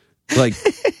 Like,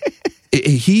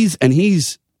 he's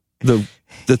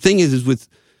the thing is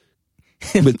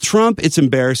with Trump, it's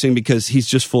embarrassing because he's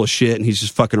just full of shit and he's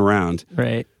just fucking around.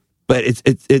 Right. But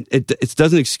it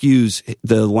doesn't excuse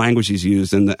the language he's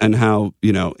used and how,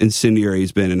 incendiary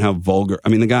he's been and how vulgar. I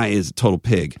mean, the guy is a total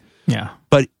pig. Yeah.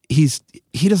 But he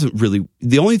doesn't really,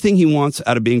 the only thing he wants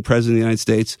out of being president of the United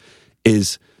States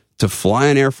is to fly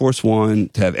on Air Force One,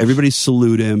 to have everybody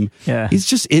salute him. Yeah. He's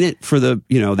just in it for the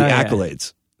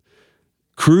accolades.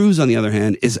 Cruz, on the other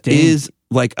hand, is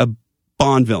like a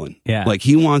Bond villain. Yeah. Like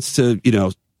he wants to,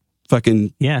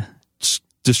 fucking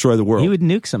destroy the world. He would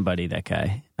nuke somebody, that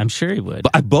guy. I'm sure he would.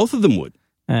 But both of them would.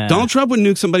 Donald Trump would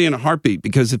nuke somebody in a heartbeat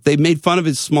because if they made fun of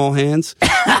his small hands,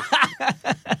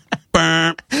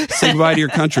 say goodbye to your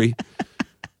country.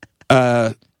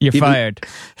 You're fired.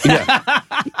 Yeah.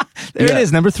 There it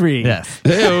is, number 3. Yes.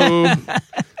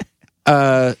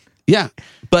 Yeah.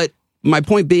 But my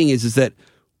point being is that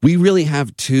we really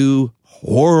have 2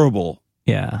 horrible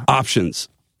options.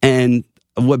 And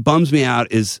what bums me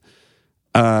out is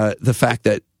the fact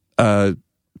that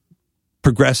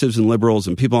progressives and liberals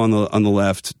and people on the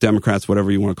left, Democrats,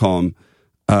 whatever you want to call them,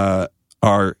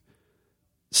 are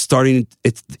starting.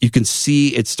 You can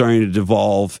see it's starting to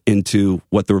devolve into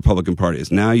what the Republican Party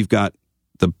is. Now you've got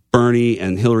the Bernie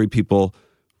and Hillary people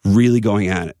really going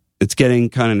at it. It's getting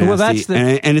kind of nasty,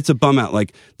 and it's a bum out.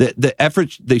 Like the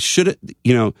effort, they should,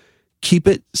 keep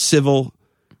it civil,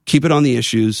 keep it on the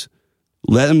issues,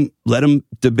 let them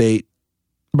debate,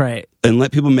 right, and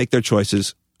let people make their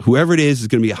choices. Whoever it is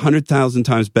going to be 100,000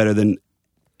 times better than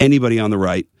anybody on the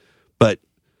right. But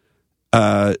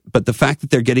the fact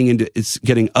that they're it's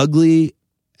getting ugly,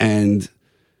 and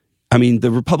I mean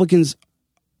the Republicans,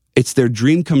 it's their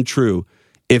dream come true.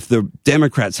 If the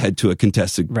Democrats head to a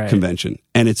contested convention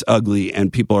and it's ugly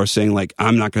and people are saying like,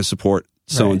 I'm not going to support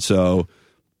so-and-so,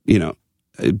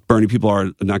 Bernie people are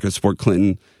not going to support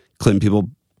Clinton. Clinton people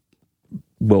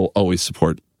will always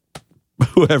support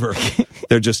whoever.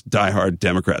 They're just diehard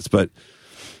Democrats. But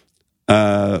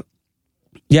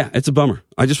it's a bummer.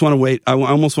 I just want to wait. I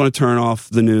almost want to turn off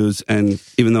the news. And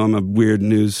even though I'm a weird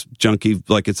news junkie,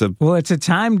 like it's a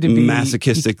time to be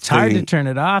masochistic It's hard thing. to turn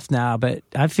it off now, but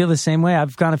I feel the same way.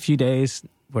 I've gone a few days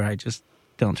where I just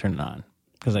don't turn it on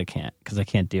because I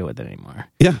can't deal with it anymore.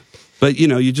 Yeah. But,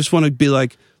 you just want to be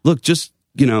like, look, just,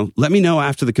 let me know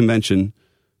after the convention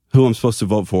who I'm supposed to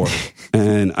vote for,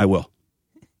 and I will.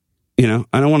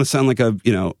 I don't want to sound like a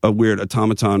weird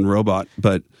automaton robot,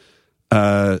 but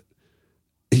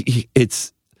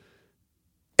it's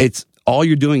all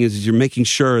you're doing is you're making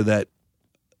sure that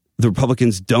the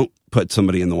Republicans don't put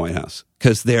somebody in the White House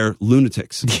because they're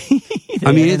lunatics.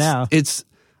 I mean, it's.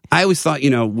 I always thought,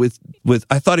 with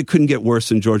I thought it couldn't get worse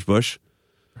than George Bush.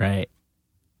 Right.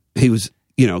 He was,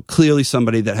 clearly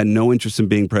somebody that had no interest in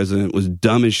being president, was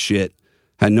dumb as shit,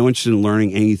 had no interest in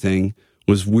learning anything,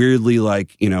 was weirdly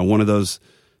like, one of those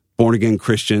born again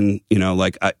Christian,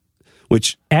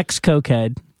 which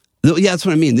ex-cokehead. Yeah, that's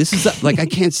what I mean. This is like, I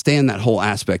can't stand that whole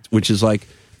aspect, which is like,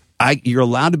 you're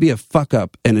allowed to be a fuck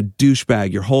up and a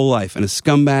douchebag your whole life and a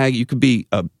scumbag. You could be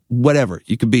a whatever.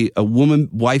 You could be a woman,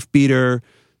 wife beater,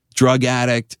 drug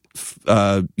addict,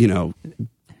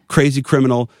 crazy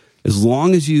criminal. As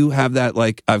long as you have that,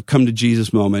 like, I've come to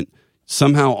Jesus moment,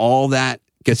 somehow all that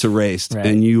gets erased,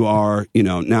 and you are,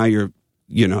 now you're,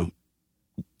 you're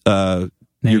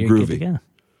groovy.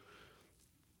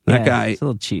 That guy, it's a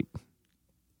little cheap.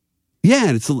 Yeah,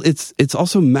 and it's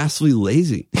also massively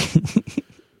lazy.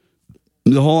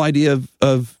 The whole idea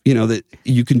of that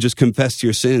you can just confess to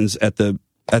your sins at the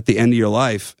end of your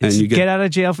life, and you get out of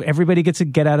jail. Everybody gets a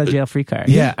get out of jail free card.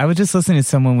 Yeah, I was just listening to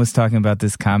someone was talking about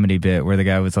this comedy bit where the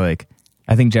guy was like,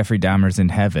 I think Jeffrey Dahmer's in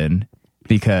heaven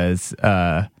because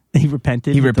he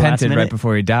repented. He repented right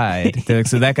before he died. They're like,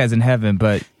 so that guy's in heaven,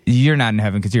 but you're not in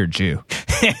heaven because you're a Jew.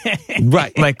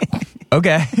 Right? Like,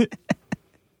 okay.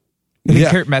 I think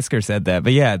Kurt Metzger said that,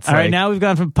 but yeah, it's all right. Now we've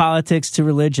gone from politics to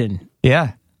religion.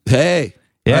 Yeah. Hey.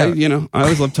 Yeah. I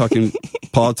always love talking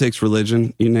politics,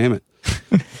 religion, you name it.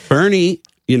 Bernie,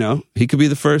 he could be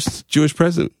the first Jewish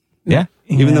president. Yeah.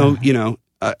 Even though,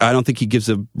 I don't think he gives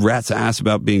a rat's ass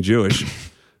about being Jewish.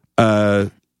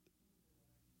 But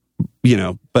at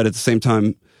the same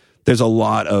time, there's a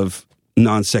lot of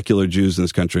non-secular Jews in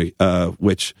this country,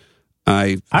 which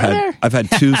I've had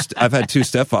two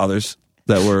stepfathers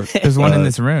that were. There's one in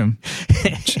this room.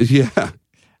 Yeah.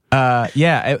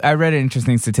 I read an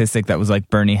interesting statistic that was like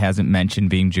Bernie hasn't mentioned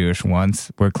being Jewish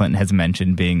once, where Clinton has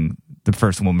mentioned being the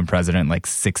first woman president like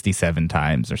 67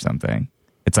 times or something.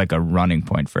 It's like a running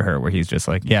point for her where he's just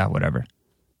like, yeah, whatever.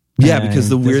 Yeah, because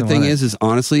the weird thing is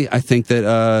honestly, I think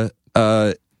that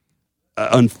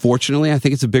unfortunately, I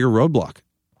think it's a bigger roadblock.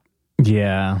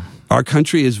 Yeah. Our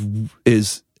country is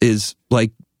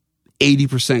like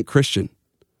 80% Christian,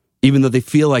 even though they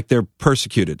feel like they're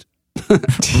persecuted.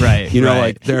 Right.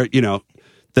 Like they're,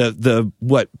 the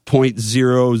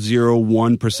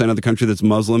 0.001% of the country that's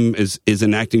Muslim is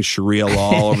enacting Sharia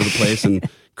law all over the place, and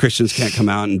Christians can't come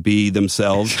out and be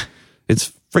themselves.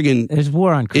 It's friggin' There's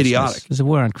war on Christmas. idiotic. There's a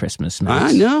war on Christmas, man.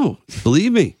 I know.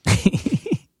 Believe me.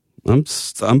 I'm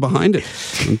behind it.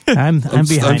 I'm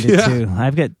behind it yeah. too.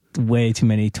 I've got way too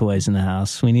many toys in the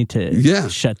house. We need to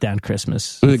shut down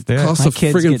Christmas. It costs My a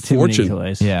kids friggin' get too fortune. many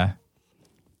toys. Yeah.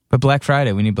 But Black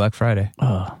Friday, we need Black Friday.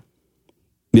 Oh,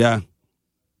 Yeah.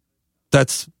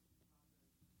 That's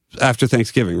after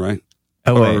Thanksgiving, right?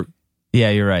 Oh, Or- wait.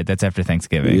 Yeah, you're right. That's after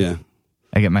Thanksgiving. Yeah.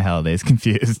 I get my holidays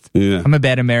confused. Yeah. I'm a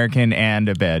bad American and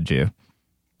a bad Jew.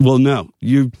 Well, no.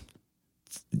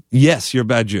 Yes, you're a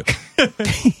bad Jew.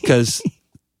 Because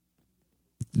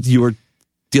you were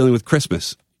dealing with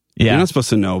Christmas. Yeah. You're not supposed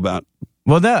to know about.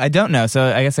 Well, no, I don't know. So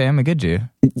I guess I am a good Jew.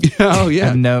 Oh,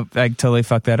 yeah. No, I totally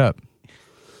fucked that up.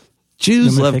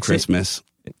 Jews gonna love fix it? Christmas.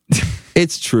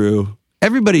 It's true.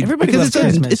 Everybody loves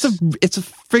Christmas. It's a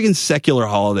friggin' secular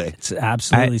holiday. it's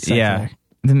absolutely secular.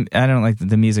 Yeah. I don't like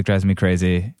the music drives me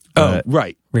crazy. Oh,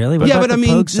 right. Really? What Yeah, about but I the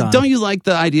mean, Pogue song? don't you like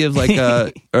the idea of like,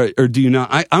 or do you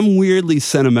not? I'm weirdly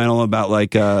sentimental about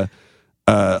like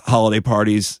holiday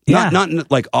parties. Yeah.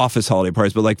 Not like office holiday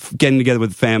parties, but like getting together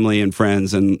with family and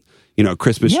friends and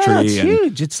Christmas Yeah, tree. it's and,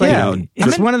 huge. It's like it's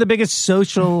Christ- one of the biggest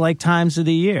social like times of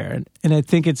the year, and I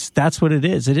think that's what it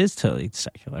is. It is totally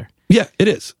secular. Yeah, it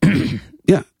is.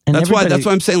 Yeah. And That's why everybody-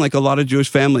 I'm saying like a lot of Jewish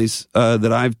families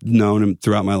that I've known and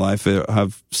throughout my life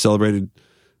have celebrated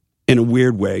in a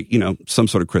weird way, some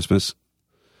sort of Christmas.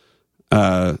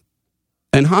 And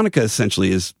Hanukkah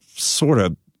essentially is sort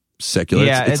of secular.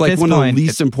 Yeah, it's at like this one point, of the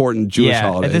least important Jewish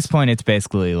holidays. At this point, it's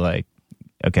basically like,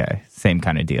 okay, same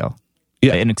kind of deal.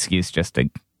 Yeah. An excuse just to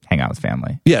hang out with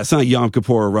family. Yeah, it's not Yom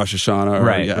Kippur or Rosh Hashanah. Or,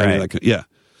 Right, any of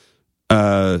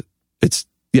that it's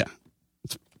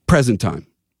present time.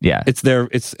 Yeah.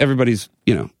 It's everybody's,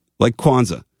 like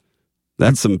Kwanzaa.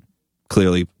 That's some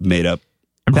clearly made up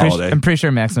holiday. I'm pretty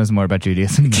sure Max knows more about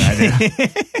Judaism than I do.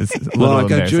 It's a little Well, I've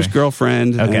got a Jewish embarrassing.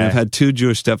 girlfriend, and Okay. I've had 2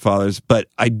 Jewish stepfathers, but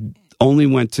I only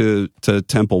went to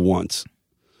temple once.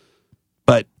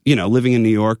 But, living in New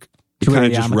York, it You wear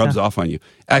kind of the just yarmulke? rubs off on you.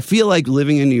 I feel like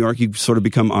living in New York, you sort of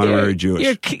become honorary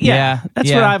Jewish. Yeah, That's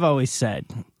yeah. what I've always said.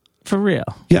 For real.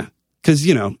 Yeah. Because,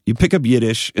 you pick up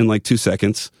Yiddish in like 2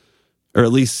 seconds, or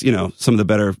at least, some of the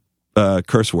better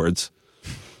curse words.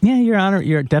 Yeah,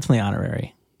 you're definitely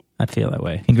honorary. I feel that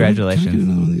way.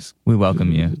 Congratulations. We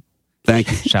welcome you.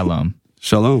 Thank you. Shalom.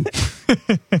 Shalom.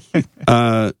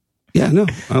 Yeah, no,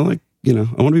 I like, I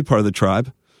want to be part of the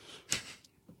tribe.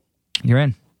 You're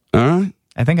in. All right.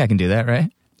 I think I can do that, right?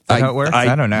 Is that how it works?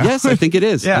 I don't know. Yes, I think it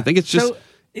is. Yeah. I think it's just So-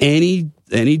 any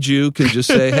Jew can just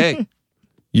say, "Hey,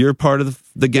 you're part of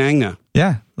the gang now."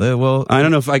 Yeah. Well, I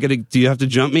don't know if I could. Do you have to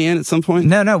jump me in at some point?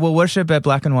 no, we'll worship at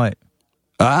Black and White.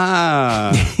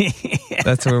 Ah,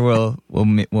 That's where we'll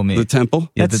meet. the temple.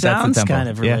 Yeah, That that's the sounds temple. kind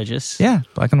of Yeah. religious. Yeah,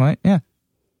 Black and White. Yeah.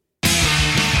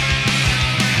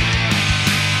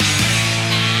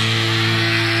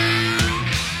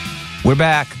 We're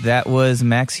back. That was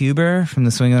Max Huber from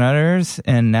the Swingin Utters,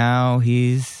 and now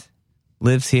he's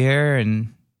lives here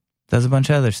and does a bunch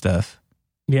of other stuff.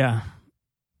 Yeah.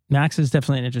 Max is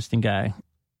definitely an interesting guy.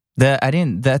 I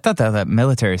thought that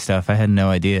military stuff. I had no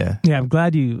idea. Yeah, I'm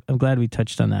glad we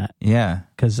touched on that Yeah.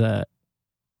 because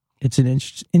it's an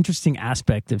interesting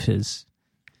aspect of his.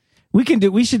 We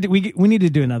need to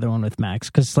do another one with Max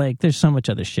because like there's so much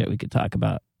other shit we could talk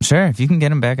about. Sure. If you can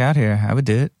get him back out here, I would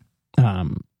do it.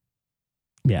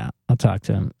 Yeah, I'll talk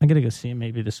to him. I gotta go see him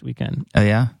maybe this weekend. Oh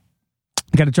yeah.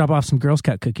 I gotta drop off some Girl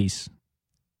Scout cookies.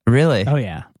 Really? Oh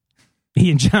yeah,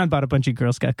 he and John bought a bunch of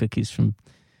Girl Scout cookies from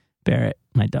Barrett,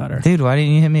 my daughter. Dude, why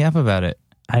didn't you hit me up about it?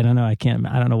 I don't know. I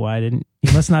don't know why I didn't.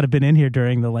 You must not have been in here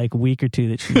during the like week or two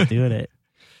that she was doing it.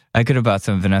 I could have bought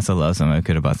some. Vanessa loves them. I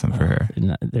could have bought some for her.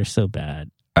 They're so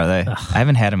bad. Are they? Ugh. I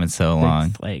haven't had them in so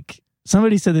long. It's like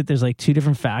somebody said that there's like 2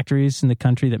 different factories in the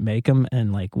country that make them,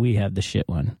 and like we have the shit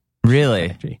one. Really?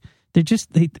 Factory.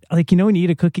 They like when you eat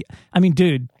a cookie. I mean,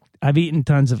 dude, I've eaten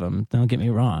tons of them. Don't get me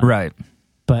wrong. Right.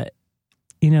 But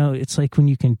it's like when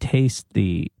you can taste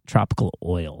the tropical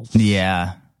oils.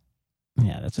 Yeah.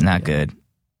 Yeah, that's Not good.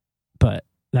 But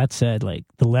that said, like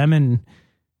the lemon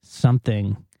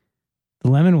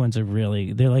ones are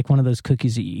they're like one of those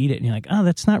cookies that you eat it and you're like, oh,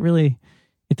 that's not really,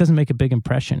 it doesn't make a big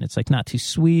impression. It's like not too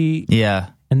sweet. Yeah.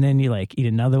 And then you like eat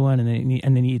another one and then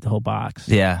you eat the whole box.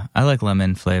 Yeah. I like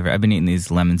lemon flavor. I've been eating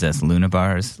these Lemon Zest Luna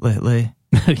bars lately.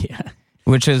 Yeah.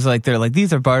 Which is like, they're like,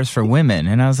 these are bars for women.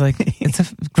 And I was like, it's a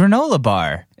granola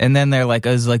bar. And then they're like, it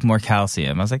was like more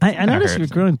calcium. I was like, I noticed you were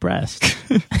growing breasts.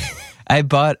 I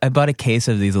bought a case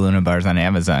of these Luna bars on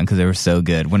Amazon because they were so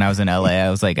good. When I was in LA, I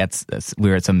was like, we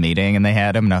were at some meeting and they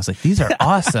had them, and I was like, these are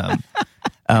awesome.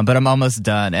 But I'm almost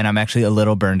done, and I'm actually a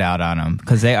little burned out on them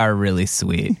because they are really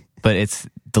sweet. But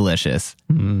delicious.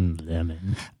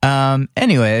 Lemon.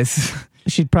 Anyways,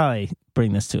 We should probably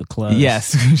bring this to a close.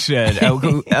 yes, we should.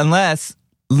 Unless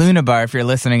Luna Bar, if you're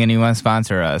listening and you want to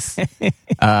sponsor us,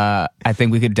 I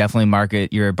think we could definitely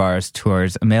market your bars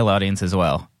towards a male audience as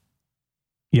well.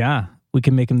 Yeah. We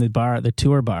can make them the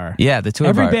tour bar. Yeah, the tour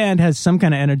Every bar. band has some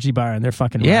kind of energy bar and they're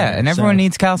fucking Yeah, and everyone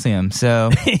needs calcium,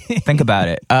 so think about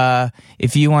it.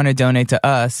 If you want to donate to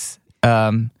us,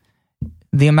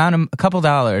 the amount of a couple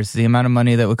dollars, the amount of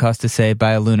money that would cost to say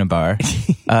buy a Luna bar,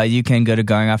 you can go to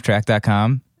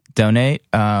goingofftrack.com, donate.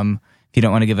 If you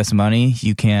don't want to give us money,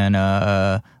 you can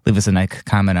leave us a nice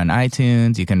comment on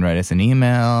iTunes. You can write us an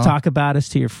email. Talk about us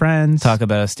to your friends.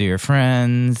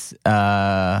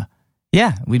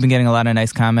 Yeah, we've been getting a lot of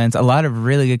nice comments, a lot of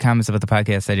really good comments about the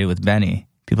podcast I did with Benny.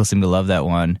 People seem to love that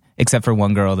one, except for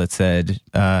one girl that said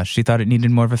she thought it needed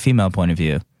more of a female point of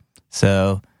view.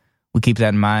 So we keep that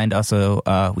in mind. Also,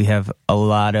 we have a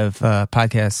lot of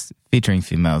podcasts featuring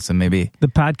females, so maybe... The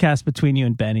podcast between you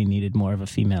and Benny needed more of a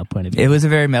female point of view. It was a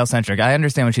very male-centric. I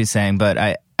understand what she's saying, but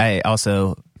I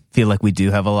also feel like we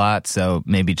do have a lot, so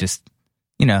maybe just,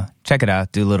 check it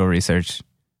out, do a little research.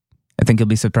 I think you'll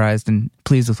be surprised and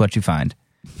pleased with what you find.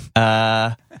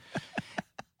 That's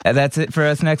it for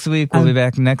us next week. We'll be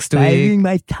back next week. Biting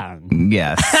my tongue.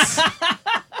 Yes.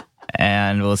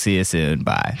 And we'll see you soon.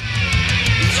 Bye.